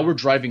hard. But now we're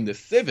driving the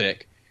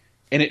Civic,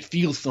 and it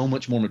feels so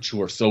much more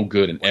mature, so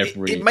good in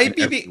every. It might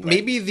be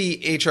maybe the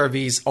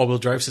HRV's all-wheel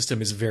drive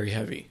system is very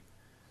heavy.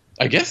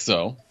 I guess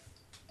so.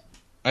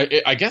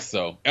 I guess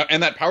so.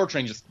 And that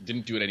powertrain just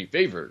didn't do it any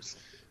favors.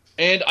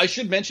 And I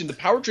should mention the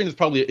powertrain is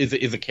probably is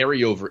a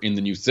carryover in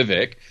the new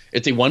Civic.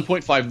 It's a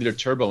 1.5 liter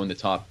turbo in the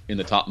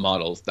top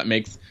models that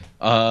makes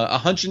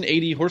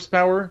 180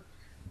 horsepower,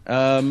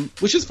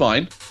 which is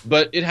fine.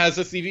 But it has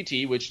a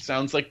CVT, which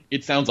sounds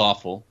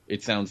awful.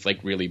 It sounds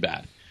like really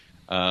bad.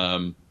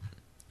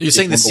 You're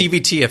saying the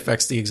CVT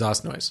affects the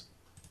exhaust noise?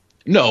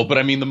 No, but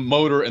I mean the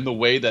motor and the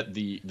way that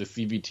the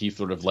CVT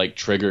sort of like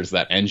triggers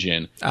that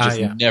engine just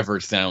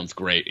never sounds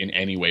great in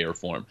any way or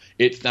form.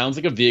 It sounds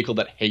like a vehicle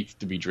that hates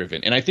to be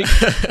driven. And I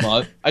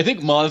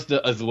think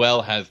Mazda as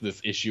well has this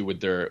issue with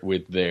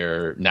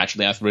their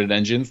naturally aspirated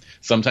engines.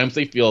 Sometimes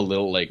they feel a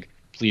little like,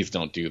 please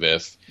don't do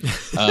this.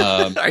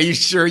 Are you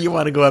sure you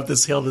want to go up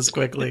this hill this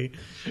quickly?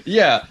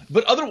 Yeah,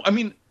 but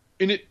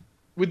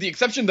with the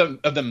exception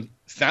of them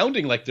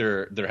sounding like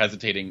they're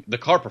hesitating, the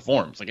car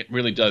performs. Like, it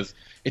really does.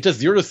 It does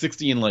 0 to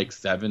 60 in like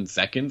 7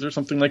 seconds or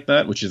something like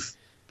that, which is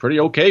pretty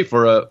okay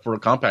for a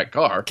compact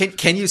car.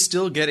 Can you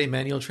still get a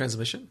manual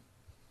transmission?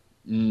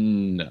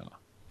 No.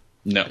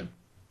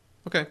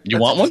 Okay. You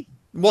want one?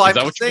 Well,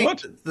 I'm saying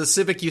the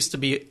Civic used to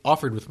be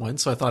offered with one,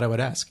 so I thought I would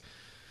ask.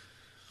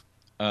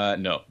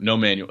 No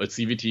manual. It's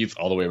CVTs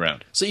all the way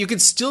around. So you can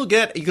also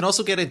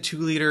get a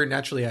 2-liter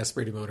naturally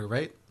aspirated motor,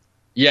 right?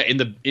 Yeah,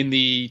 in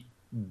the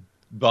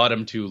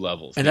bottom 2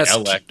 levels, and the that's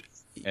LX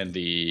and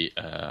the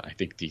I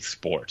think the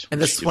Sport,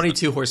 and that's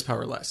 22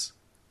 horsepower less.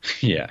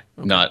 Yeah,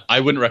 okay. I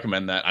wouldn't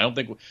recommend that. I don't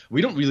think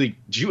we don't really.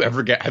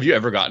 Have you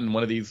ever gotten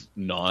one of these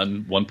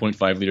non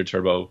 1.5 liter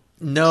turbo?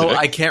 No, Civic?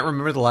 I can't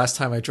remember the last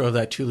time I drove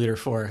that 2-liter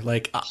 4.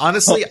 Like,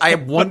 honestly, I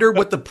wonder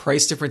what the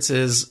price difference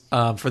is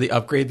for the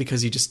upgrade,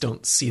 because you just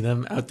don't see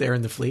them out there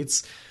in the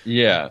fleets.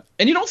 Yeah,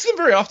 and you don't see them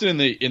very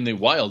often in the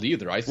wild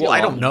either. I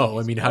don't know.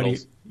 I mean, how do you?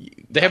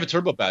 They have a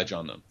turbo badge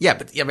on them. Yeah,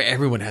 but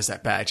everyone has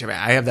that badge. I mean,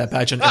 I have that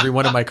badge on every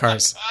one of my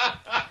cars.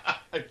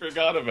 I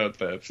forgot about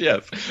that.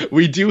 Yes,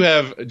 we do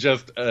have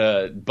just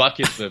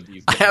buckets of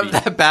these. I have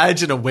that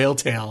badge and a whale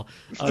tail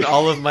on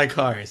all of my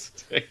cars.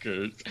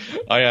 Stickers.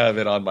 I have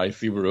it on my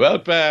Subaru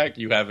Outback.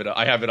 You have it.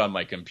 I have it on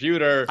my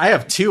computer. I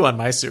have 2 on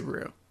my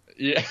Subaru.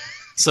 Yeah.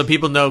 So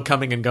people know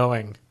coming and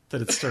going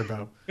that it's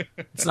turbo.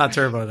 It's not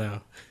turbo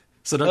though.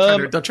 So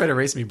don't try to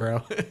race me,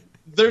 bro.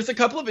 There's a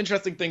couple of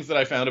interesting things that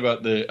I found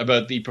about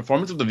the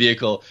performance of the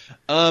vehicle.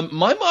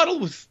 My model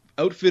was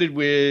outfitted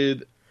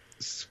with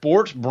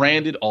Sport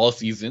branded all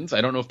seasons.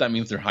 I don't know if that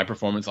means they're high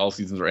performance all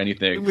seasons or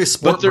anything. With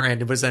Sport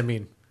branded, what does that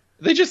mean?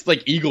 They just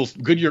like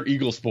Goodyear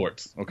Eagle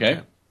Sports,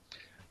 okay?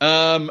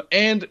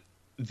 And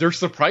they're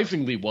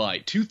surprisingly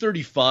wide,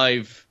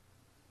 235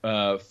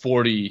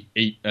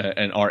 48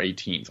 and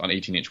R18s on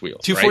 18-inch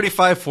wheels.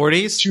 245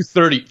 40s?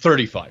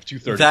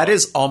 235. That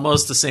is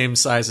almost the same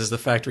size as the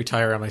factory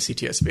tire on my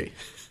CTSV.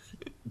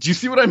 Do you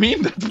see what I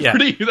mean? That's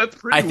pretty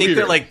I think weird.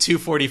 They're like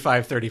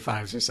 245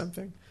 35s or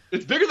something.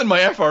 It's bigger than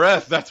my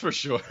FRS, that's for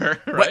sure.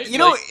 Right?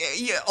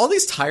 But, all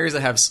these tires that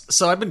have.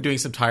 So I've been doing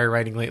some tire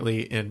riding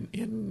lately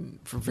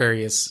for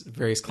various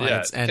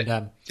clients,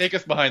 and take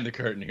us behind the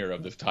curtain here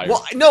of this tire.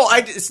 Well, no,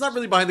 it's not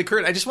really behind the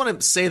curtain. I just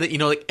want to say that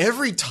like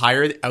every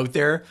tire out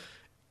there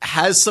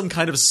has some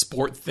kind of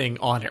sport thing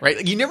on it, right?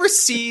 Like you never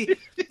see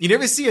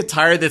a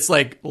tire that's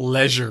like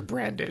leisure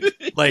branded,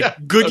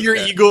 like Goodyear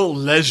Eagle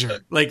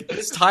Leisure. Like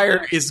this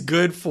tire is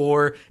good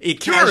for a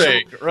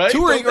casual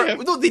touring.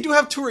 No, they do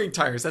have touring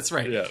tires. That's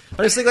right. Yeah.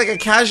 But it's like a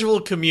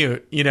casual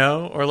commute,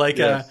 or like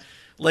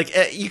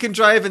you can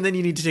drive and then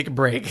you need to take a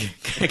break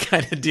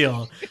kind of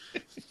deal.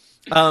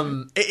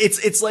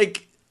 It's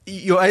like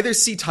you either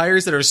see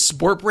tires that are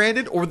sport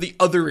branded or the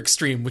other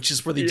extreme, which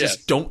is where they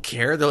just don't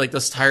care. They're like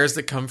those tires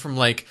that come from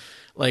like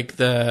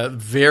the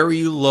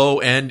very low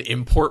end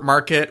import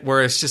market,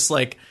 where it's just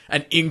like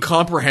an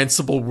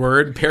incomprehensible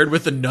word paired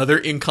with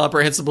another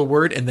incomprehensible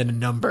word and then a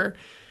number.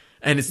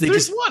 And it's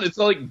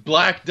like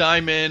Black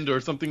Diamond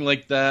or something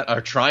like that, or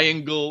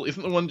Triangle.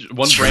 Isn't the one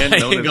brand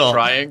known as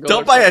Triangle?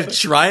 Don't buy a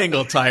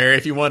Triangle tire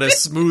if you want a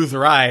smooth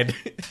ride.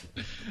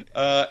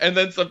 And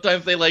then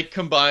sometimes they like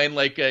combine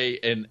like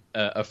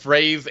a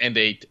phrase and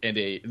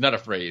a not a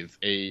phrase,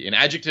 an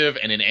adjective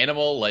and an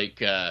animal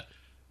like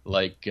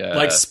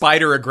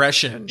spider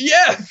aggression.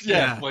 Yes,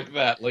 Yeah. like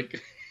that.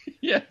 Like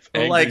yes.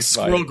 Or like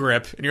squirrel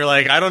grip. And you're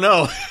like, I don't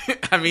know.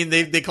 I mean,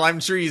 they climb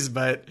trees,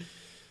 but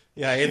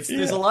yeah,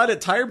 there's a lot of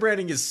tire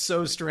branding is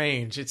so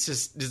strange. It's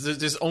just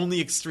there's only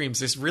extremes.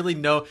 There's really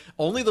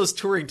only those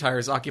touring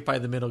tires occupy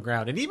the middle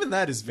ground, and even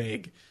that is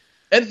vague.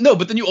 And no,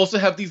 but then you also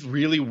have these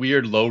really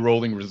weird low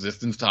rolling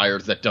resistance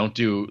tires that don't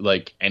do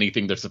like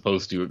anything they're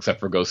supposed to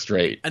except for go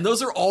straight. And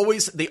those are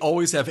they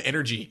always have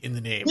energy in the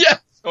name. Yes,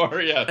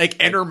 or yes. Like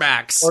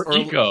Enermax or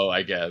Eco,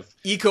 I guess.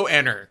 Eco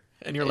Ener.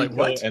 And you're like,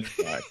 what?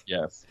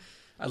 Yes.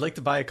 I'd like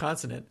to buy a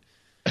consonant.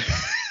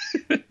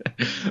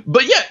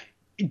 But yeah,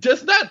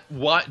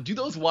 do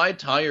those wide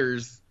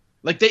tires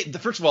like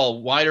first of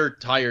all, wider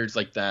tires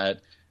like that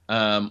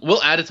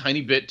will add a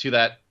tiny bit to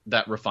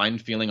that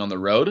refined feeling on the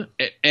road.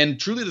 And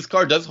truly this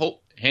car does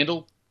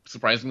handle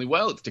surprisingly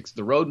well. It sticks to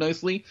the road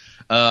nicely.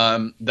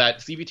 That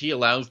CVT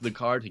allows the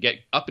car to get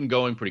up and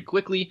going pretty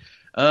quickly.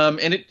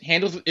 And it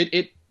handles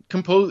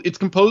it's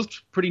composed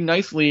pretty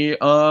nicely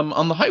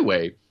on the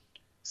highway.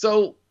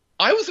 So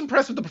I was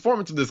impressed with the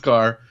performance of this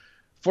car.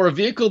 For a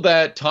vehicle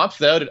that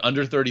tops out at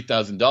under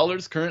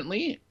 $30,000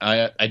 currently,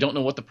 I don't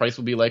know what the price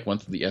will be like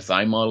once the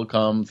SI model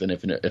comes and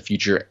if a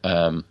future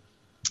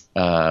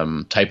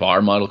Type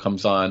R model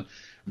comes on.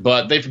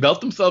 But they've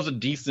built themselves a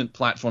decent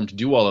platform to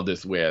do all of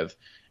this with.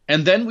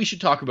 And then we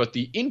should talk about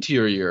the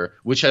interior,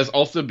 which has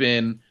also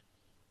been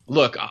 –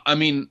 look, I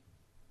mean –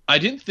 I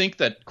didn't think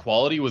that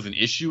quality was an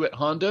issue at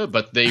Honda,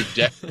 but they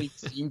definitely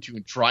seem to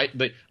try.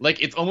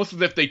 It's almost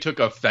as if they took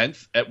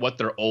offense at what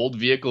their old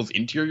vehicle's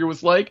interior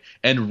was like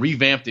and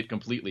revamped it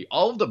completely.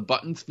 All of the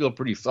buttons feel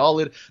pretty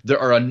solid. There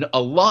are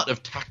a lot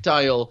of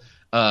tactile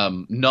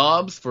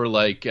knobs for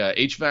like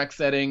HVAC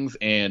settings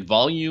and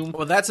volume.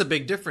 Well, that's a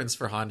big difference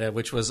for Honda,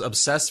 which was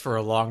obsessed for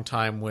a long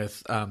time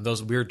with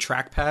those weird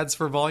track pads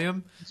for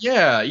volume.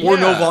 Yeah. Or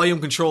no volume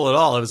control at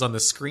all. It was on the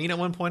screen at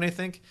one point, I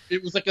think.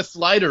 It was like a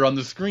slider on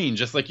the screen,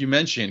 just like you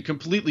mentioned,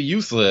 completely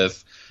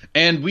useless.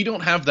 And we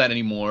don't have that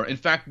anymore. In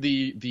fact,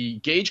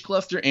 the gauge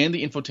cluster and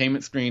the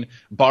infotainment screen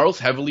borrows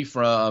heavily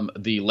from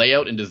the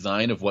layout and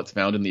design of what's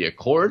found in the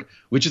Accord,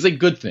 which is a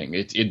good thing.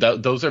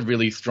 Those are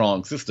really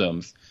strong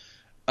systems.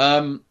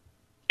 And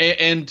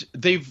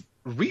they've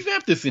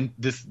revamped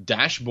this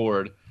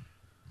dashboard.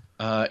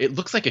 It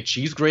looks like a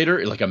cheese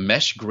grater, like a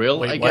mesh grill.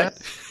 Wait, I what?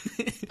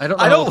 guess. I don't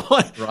know.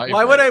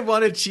 Why would I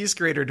want a cheese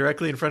grater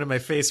directly in front of my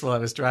face while I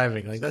was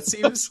driving? Like that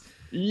seems.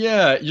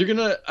 Yeah, you're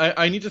gonna.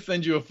 I need to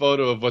send you a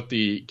photo of what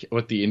the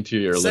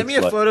interior looks like. Send me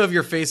a photo of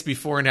your face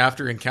before and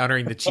after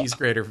encountering the cheese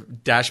grater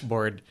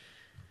dashboard.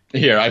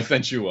 Here, I've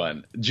sent you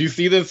one. Do you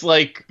see this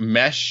like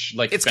mesh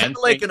like? It's kind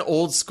of like an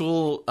old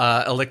school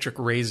electric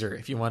razor,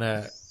 if you want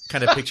to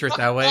kind of picture it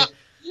that way.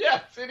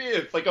 Yes, it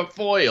is like a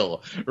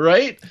foil,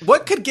 right?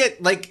 What could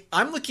get like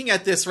I'm looking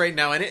at this right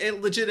now, and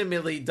it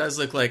legitimately does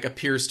look like a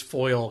pierced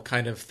foil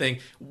kind of thing.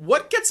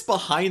 What gets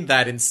behind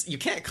that? And you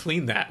can't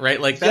clean that,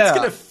 right? Like that's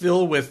going to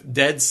fill with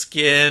dead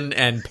skin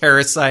and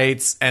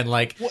parasites and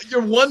like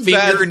you're one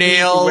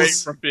fingernails away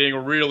from being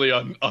really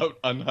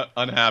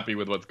unhappy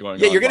with what's going on.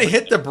 Yeah, you're going to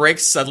hit the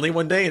brakes suddenly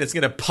one day, and it's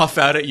going to puff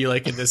out at you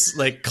like in this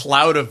like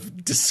cloud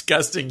of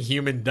disgusting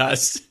human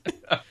dust.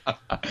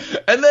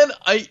 And then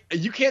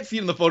you can't see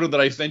it in the photo that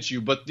I sent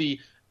you, but the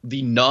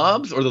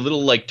knobs or the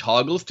little like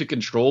toggles to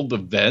control the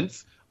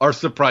vents are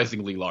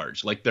surprisingly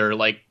large. Like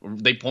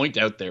they point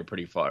out there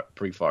pretty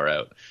far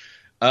out.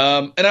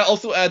 And I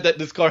also add that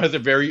this car has a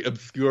very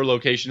obscure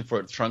location for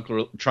its trunk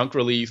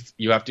release.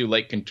 You have to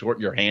like contort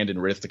your hand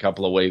and wrist a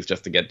couple of ways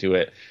just to get to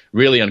it.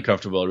 Really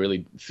uncomfortable,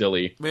 really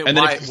silly. Wait, and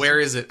why? Where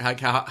is it?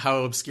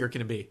 How obscure can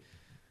it be?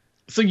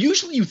 So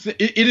usually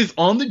it is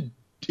on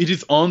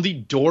the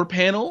door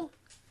panel,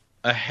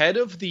 ahead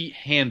of the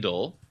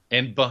handle,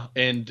 and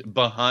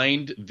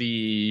behind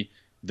the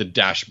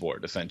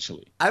dashboard,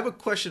 essentially. I have a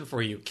question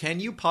for you.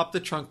 Can you pop the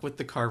trunk with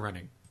the car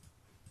running?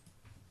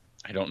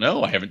 I don't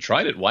know. I haven't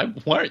tried it. Why?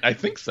 I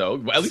think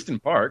so. At least in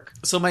park.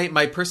 So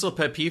my personal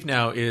pet peeve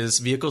now is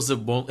vehicles that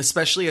won't,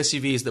 especially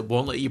SUVs, that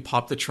won't let you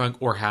pop the trunk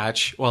or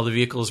hatch while the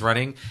vehicle is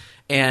running.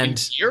 And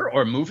in gear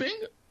or moving?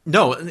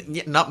 No,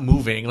 not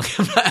moving.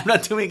 Like, I'm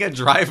not doing a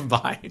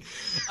drive-by.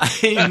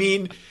 I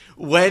mean,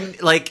 when,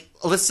 like,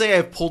 let's say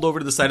I've pulled over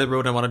to the side of the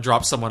road and I want to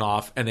drop someone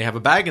off and they have a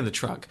bag in the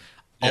trunk.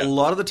 Yeah. A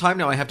lot of the time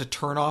now I have to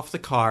turn off the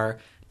car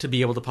to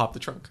be able to pop the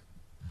trunk.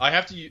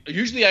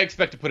 Usually I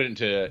expect to put it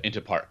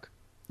into park.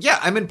 Yeah,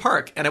 I'm in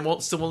park, and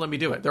it still won't let me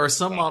do it. There are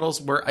some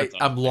models where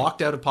I'm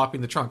locked out of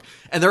popping the trunk.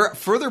 And there are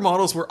further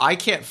models where I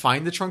can't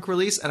find the trunk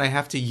release, and I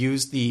have to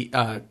use the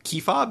key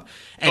fob.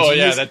 And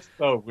that's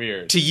so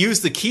weird. To use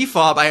the key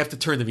fob, I have to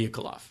turn the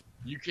vehicle off.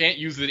 You can't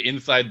use it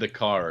inside the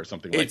car or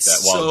something like that.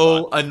 It's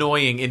so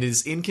annoying. It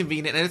is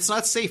inconvenient, and it's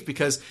not safe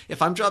because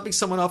if I'm dropping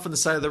someone off on the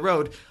side of the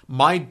road,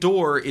 my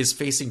door is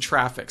facing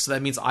traffic. So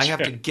that means I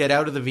have to get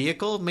out of the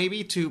vehicle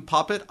maybe to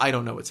pop it. I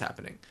don't know what's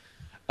happening.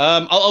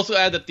 I'll also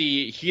add that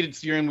the heated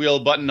steering wheel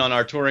button on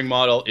our touring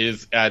model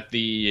is at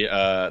the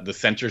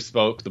center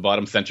spoke, the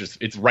bottom center.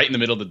 It's right in the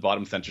middle of the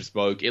bottom center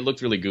spoke. It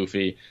looks really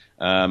goofy.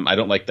 I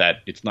don't like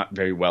that. It's not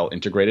very well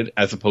integrated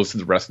as opposed to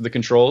the rest of the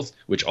controls,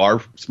 which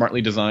are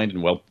smartly designed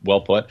and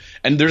well put.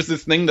 And there's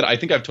this thing that I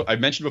think I've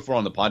mentioned before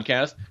on the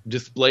podcast: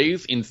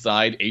 displays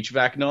inside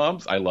HVAC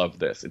knobs. I love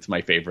this. It's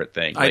my favorite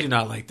thing. I do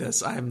not like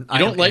this. I'm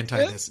like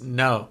anti this.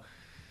 No.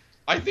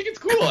 I think it's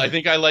cool. I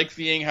think I like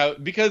seeing how,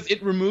 because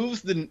it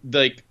removes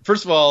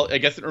first of all, I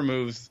guess it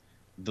removes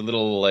the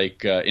little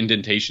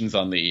indentations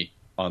on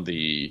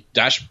the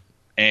dash,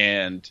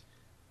 and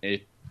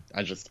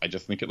I just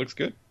think it looks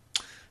good.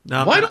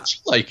 No, why don't you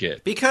like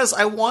it? Because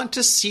I want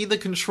to see the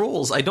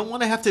controls. I don't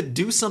want to have to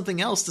do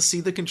something else to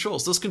see the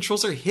controls. Those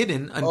controls are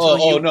hidden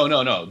until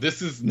no.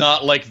 This is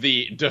not like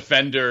the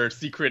Defender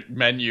secret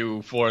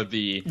menu for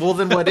the. Well,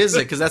 then what is it?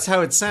 Because that's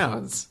how it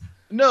sounds.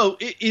 No,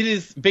 it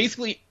is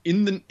basically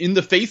in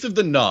the face of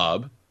the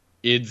knob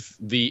is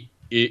the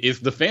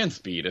fan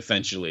speed,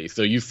 essentially.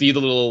 So you see the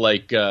little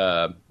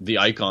the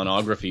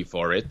iconography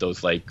for it,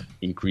 those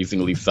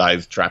increasingly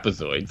sized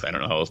trapezoids. I don't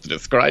know how else to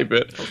describe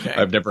it. Okay.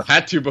 I've never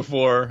had to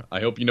before.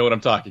 I hope you know what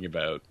I'm talking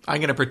about. I'm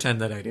going to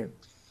pretend that I do.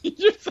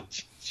 You're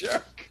such a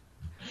jerk.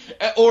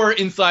 Or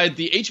inside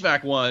the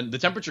HVAC one, the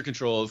temperature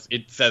controls,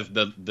 it says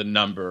the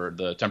number,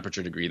 the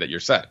temperature degree that you're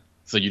set.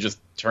 So you just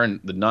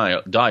turn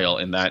the dial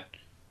and that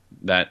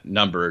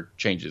number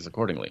changes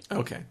accordingly.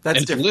 Okay,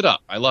 that's different. It's lit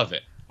up. I love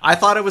it. I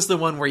thought it was the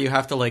one where you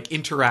have to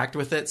interact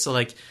with it. So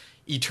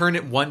you turn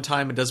it one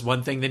time, it does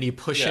one thing, then you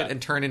push it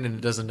and turn it, and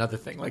it does another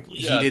thing.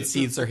 Heated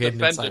seats are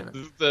hidden inside of it.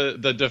 This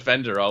is the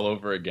Defender all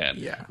over again.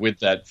 Yeah. With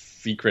that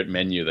secret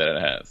menu that it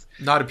has.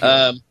 Not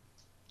appealing.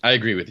 I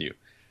agree with you.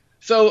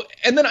 So,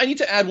 and then I need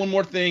to add one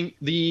more thing.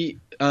 The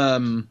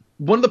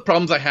one of the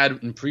problems I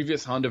had in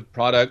previous Honda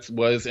products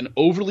was an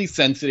overly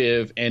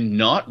sensitive and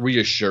not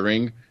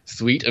reassuring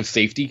suite of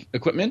safety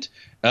equipment,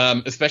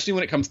 especially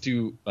when it comes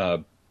to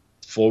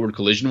forward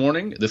collision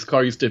warning. This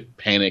car used to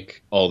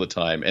panic all the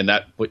time, and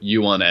that put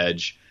you on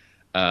edge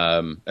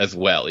as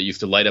well. It used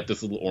to light up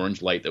this little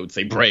orange light that would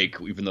say brake,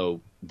 even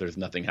though there's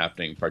nothing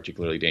happening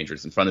particularly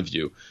dangerous in front of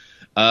you.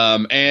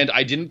 And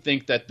I didn't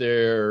think that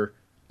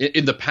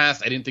in the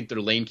past, I didn't think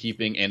their lane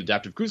keeping and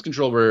adaptive cruise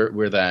control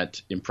were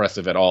that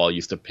impressive at all. I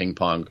used to ping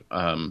pong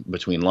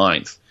between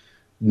lines.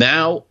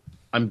 Now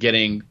I'm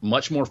getting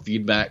much more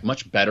feedback,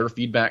 much better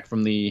feedback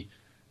from the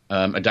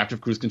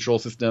adaptive cruise control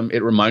system.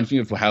 It reminds me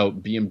of how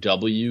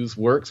BMW's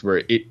works,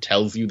 where it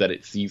tells you that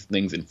it sees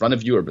things in front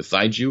of you or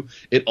beside you.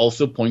 It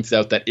also points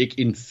out that it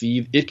can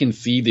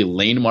see the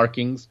lane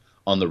markings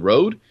on the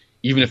road.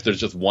 Even if there's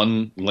just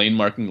one lane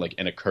marking,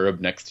 in a curb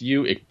next to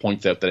you, it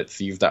points out that it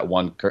sees that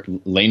one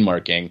lane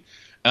marking.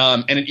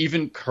 And it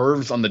even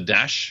curves on the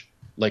dash,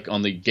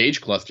 on the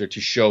gauge cluster,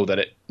 to show that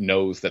it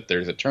knows that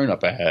there's a turn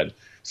up ahead.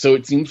 So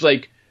it seems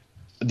like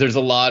there's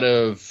a lot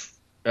of,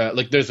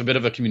 there's a bit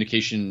of a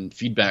communication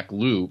feedback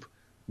loop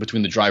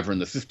between the driver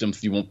and the system,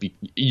 so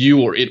you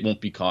or it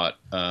won't be caught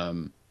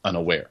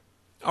unaware.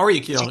 Or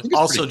you can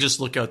also just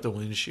look out the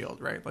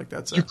windshield, right?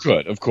 You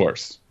could, of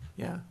course.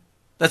 Yeah.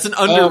 That's an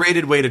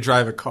underrated way to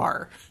drive a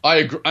car. I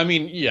agree. I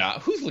mean, yeah,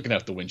 who's looking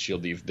out the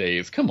windshield these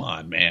days? Come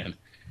on, man.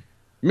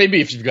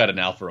 Maybe if you've got an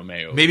Alfa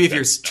Romeo. Maybe if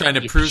you're trying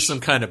to prove some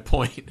kind of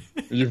point.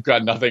 You've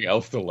got nothing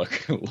else to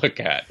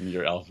look at in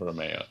your Alfa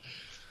Romeo.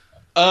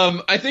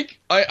 I think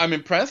I'm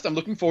impressed. I'm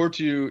looking forward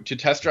to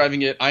test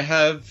driving it. I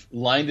have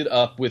lined it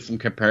up with some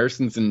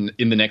comparisons in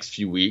the next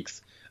few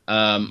weeks.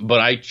 But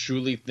I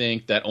truly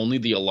think that only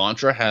the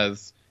Elantra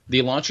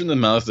and the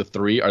Mazda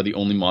 3 are the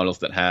only models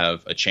that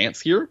have a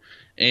chance here.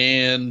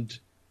 And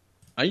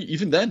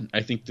even then,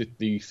 I think that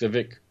the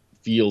Civic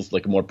feels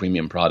like a more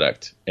premium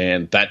product.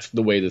 And that's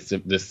the way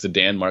this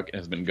sedan market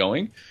has been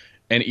going.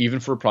 And even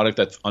for a product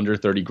that's under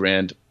 30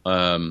 grand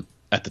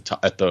at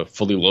the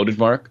fully loaded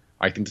mark,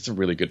 I think that's a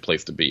really good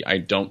place to be. I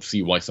don't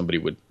see why somebody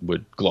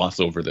would gloss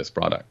over this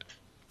product.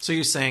 So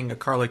you're saying a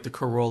car like the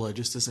Corolla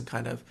just doesn't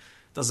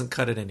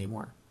cut it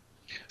anymore?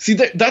 See,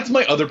 that's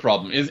my other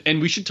problem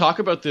and we should talk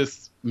about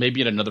this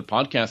maybe in another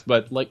podcast,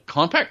 but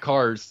compact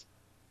cars,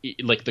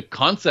 the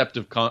concept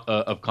of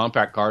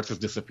compact cars has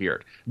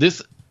disappeared.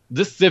 This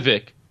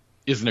Civic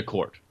is an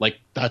Accord.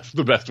 That's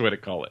the best way to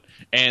call it.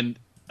 And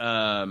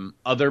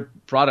other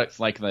products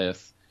like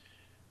this,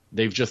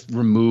 they've just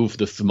removed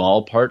the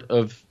small part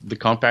of the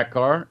compact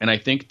car. And I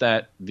think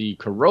that the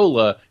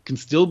Corolla can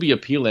still be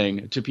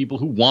appealing to people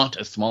who want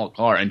a small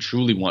car and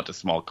truly want a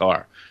small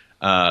car.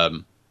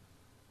 And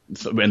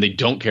they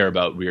don't care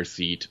about rear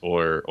seat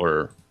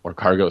or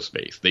cargo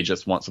space. They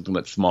just want something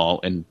that's small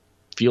and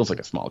feels like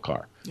a small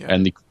car. Yeah.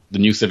 And the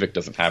new Civic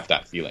doesn't have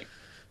that feeling.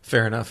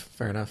 Fair enough.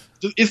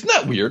 Isn't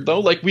that weird,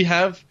 though?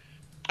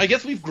 I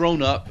guess we've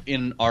grown up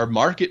in our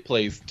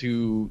marketplace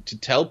to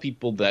tell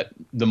people that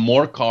the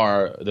more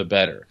car, the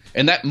better.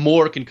 And that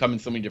more can come in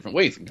so many different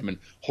ways. It can come in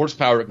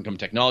horsepower, it can come in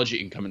technology, it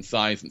can come in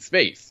size and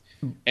space.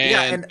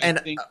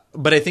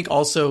 But I think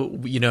also,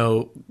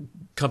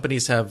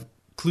 companies have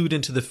clued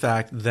into the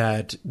fact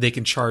that they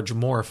can charge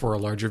more for a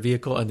larger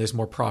vehicle and there's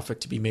more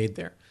profit to be made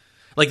there.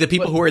 Like the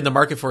people who are in the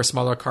market for a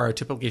smaller car are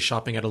typically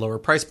shopping at a lower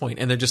price point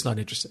and they're just not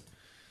interested.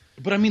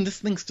 But I mean, this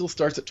thing still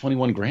starts at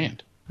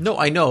 $21,000. No,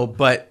 I know,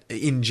 but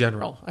in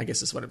general, I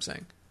guess is what I'm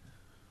saying.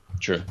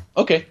 Sure.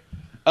 Okay.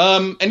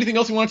 Anything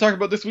else you want to talk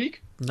about this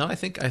week? No, I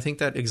think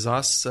that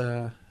exhausts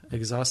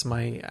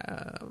my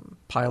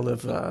pile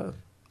of.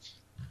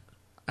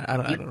 I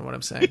don't know what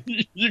I'm saying.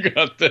 You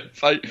got this.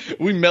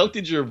 We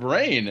melted your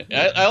brain.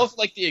 I also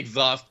like the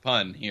exhaust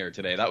pun here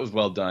today. That was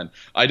well done.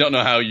 I don't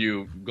know how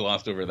you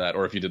glossed over that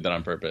or if you did that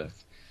on purpose.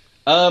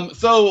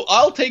 So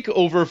I'll take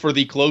over for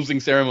the closing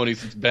ceremony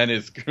since Ben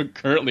is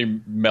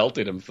currently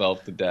melted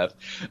himself to death.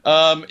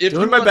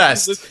 Doing my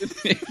best.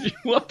 If you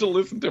want to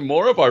listen to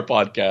more of our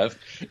podcast,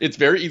 it's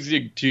very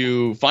easy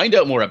to find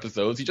out more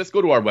episodes. You just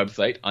go to our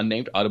website,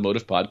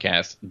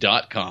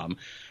 unnamedautomotivepodcast.com.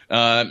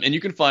 And you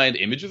can find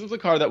images of the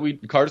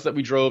cars that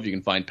we drove. You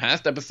can find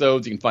past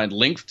episodes. You can find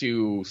links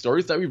to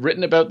stories that we've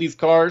written about these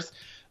cars.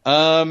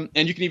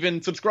 And you can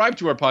even subscribe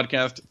to our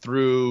podcast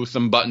through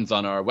some buttons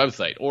on our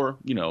website. Or,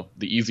 the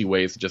easy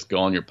way is to just go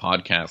on your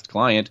podcast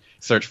client,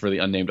 search for the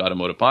Unnamed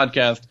Automotive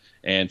Podcast,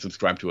 and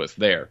subscribe to us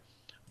there.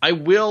 I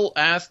will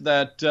ask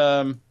that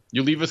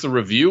you leave us a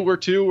review or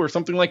two or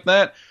something like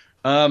that.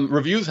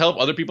 Reviews help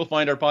other people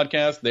find our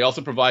podcast. They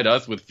also provide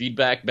us with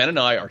feedback. Ben and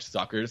I are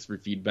suckers for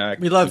feedback.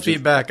 We love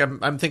feedback.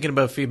 I'm thinking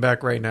about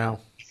feedback right now.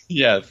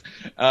 Yes.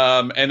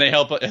 And it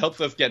helps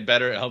us get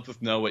better. It helps us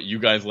know what you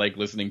guys like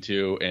listening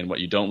to and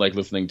what you don't like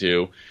listening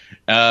to.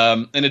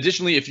 And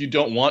additionally, if you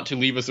don't want to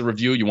leave us a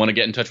review, you want to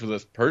get in touch with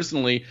us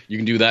personally, you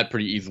can do that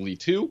pretty easily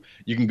too.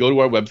 You can go to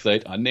our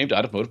website,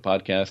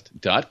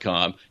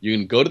 unnamedautomotivepodcast.com. You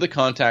can go to the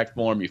contact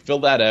form, you fill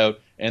that out.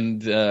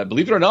 And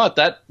believe it or not,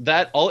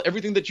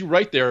 everything that you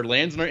write there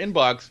lands in our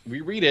inbox.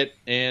 We read it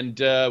and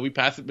we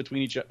pass it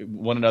between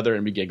one another,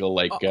 and we giggle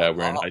like we're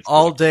in high school.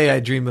 All day I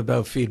dream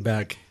about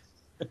feedback.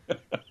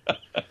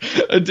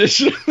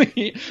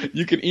 Additionally,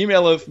 you can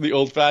email us the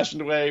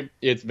old-fashioned way.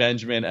 It's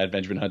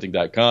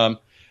benjamin@benjaminhunting.com.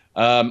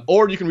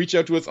 Or you can reach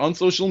out to us on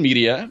social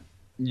media.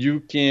 You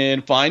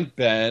can find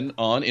Ben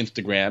on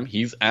Instagram.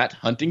 He's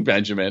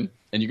 @HuntingBenjamin.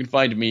 And you can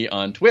find me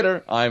on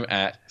Twitter. I'm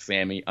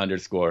 @Sammy_.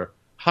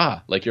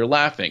 Like you're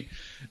laughing.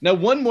 Now,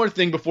 one more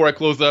thing before I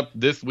close up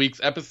this week's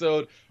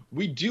episode.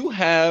 We do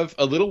have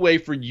a little way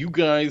for you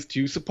guys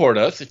to support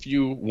us if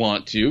you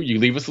want to. You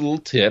leave us a little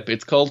tip.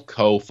 It's called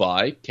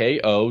Ko-Fi,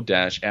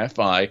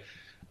 Ko-Fi.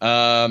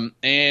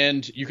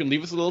 And you can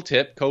leave us a little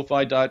tip,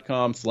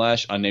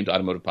 ko-fi.com/unnamed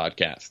automotive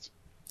podcast.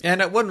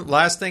 And one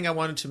last thing I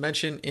wanted to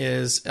mention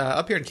is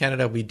up here in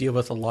Canada, we deal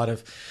with a lot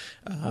of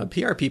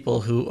PR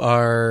people who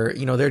are,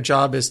 their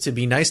job is to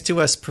be nice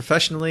to us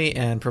professionally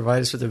and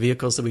provide us with the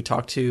vehicles that we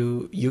talk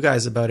to you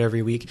guys about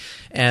every week.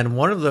 And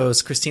one of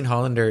those, Christine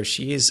Hollander,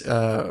 she's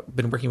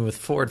been working with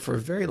Ford for a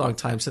very long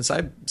time since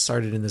I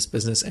started in this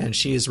business, and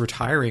she is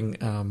retiring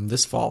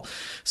this fall.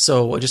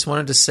 So I just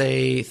wanted to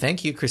say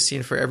thank you,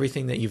 Christine, for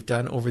everything that you've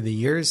done over the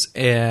years.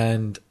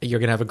 And you're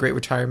going to have a great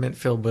retirement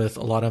filled with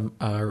a lot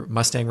of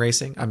Mustang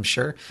racing, I'm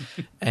sure.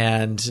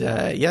 And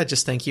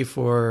just thank you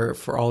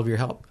for all of your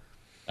help.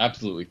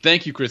 Absolutely.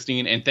 Thank you,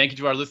 Christine. And thank you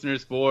to our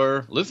listeners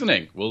for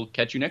listening. We'll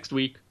catch you next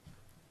week.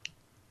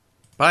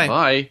 Bye.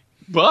 Bye.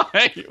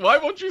 Bye. Why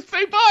won't you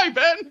say bye,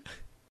 Ben?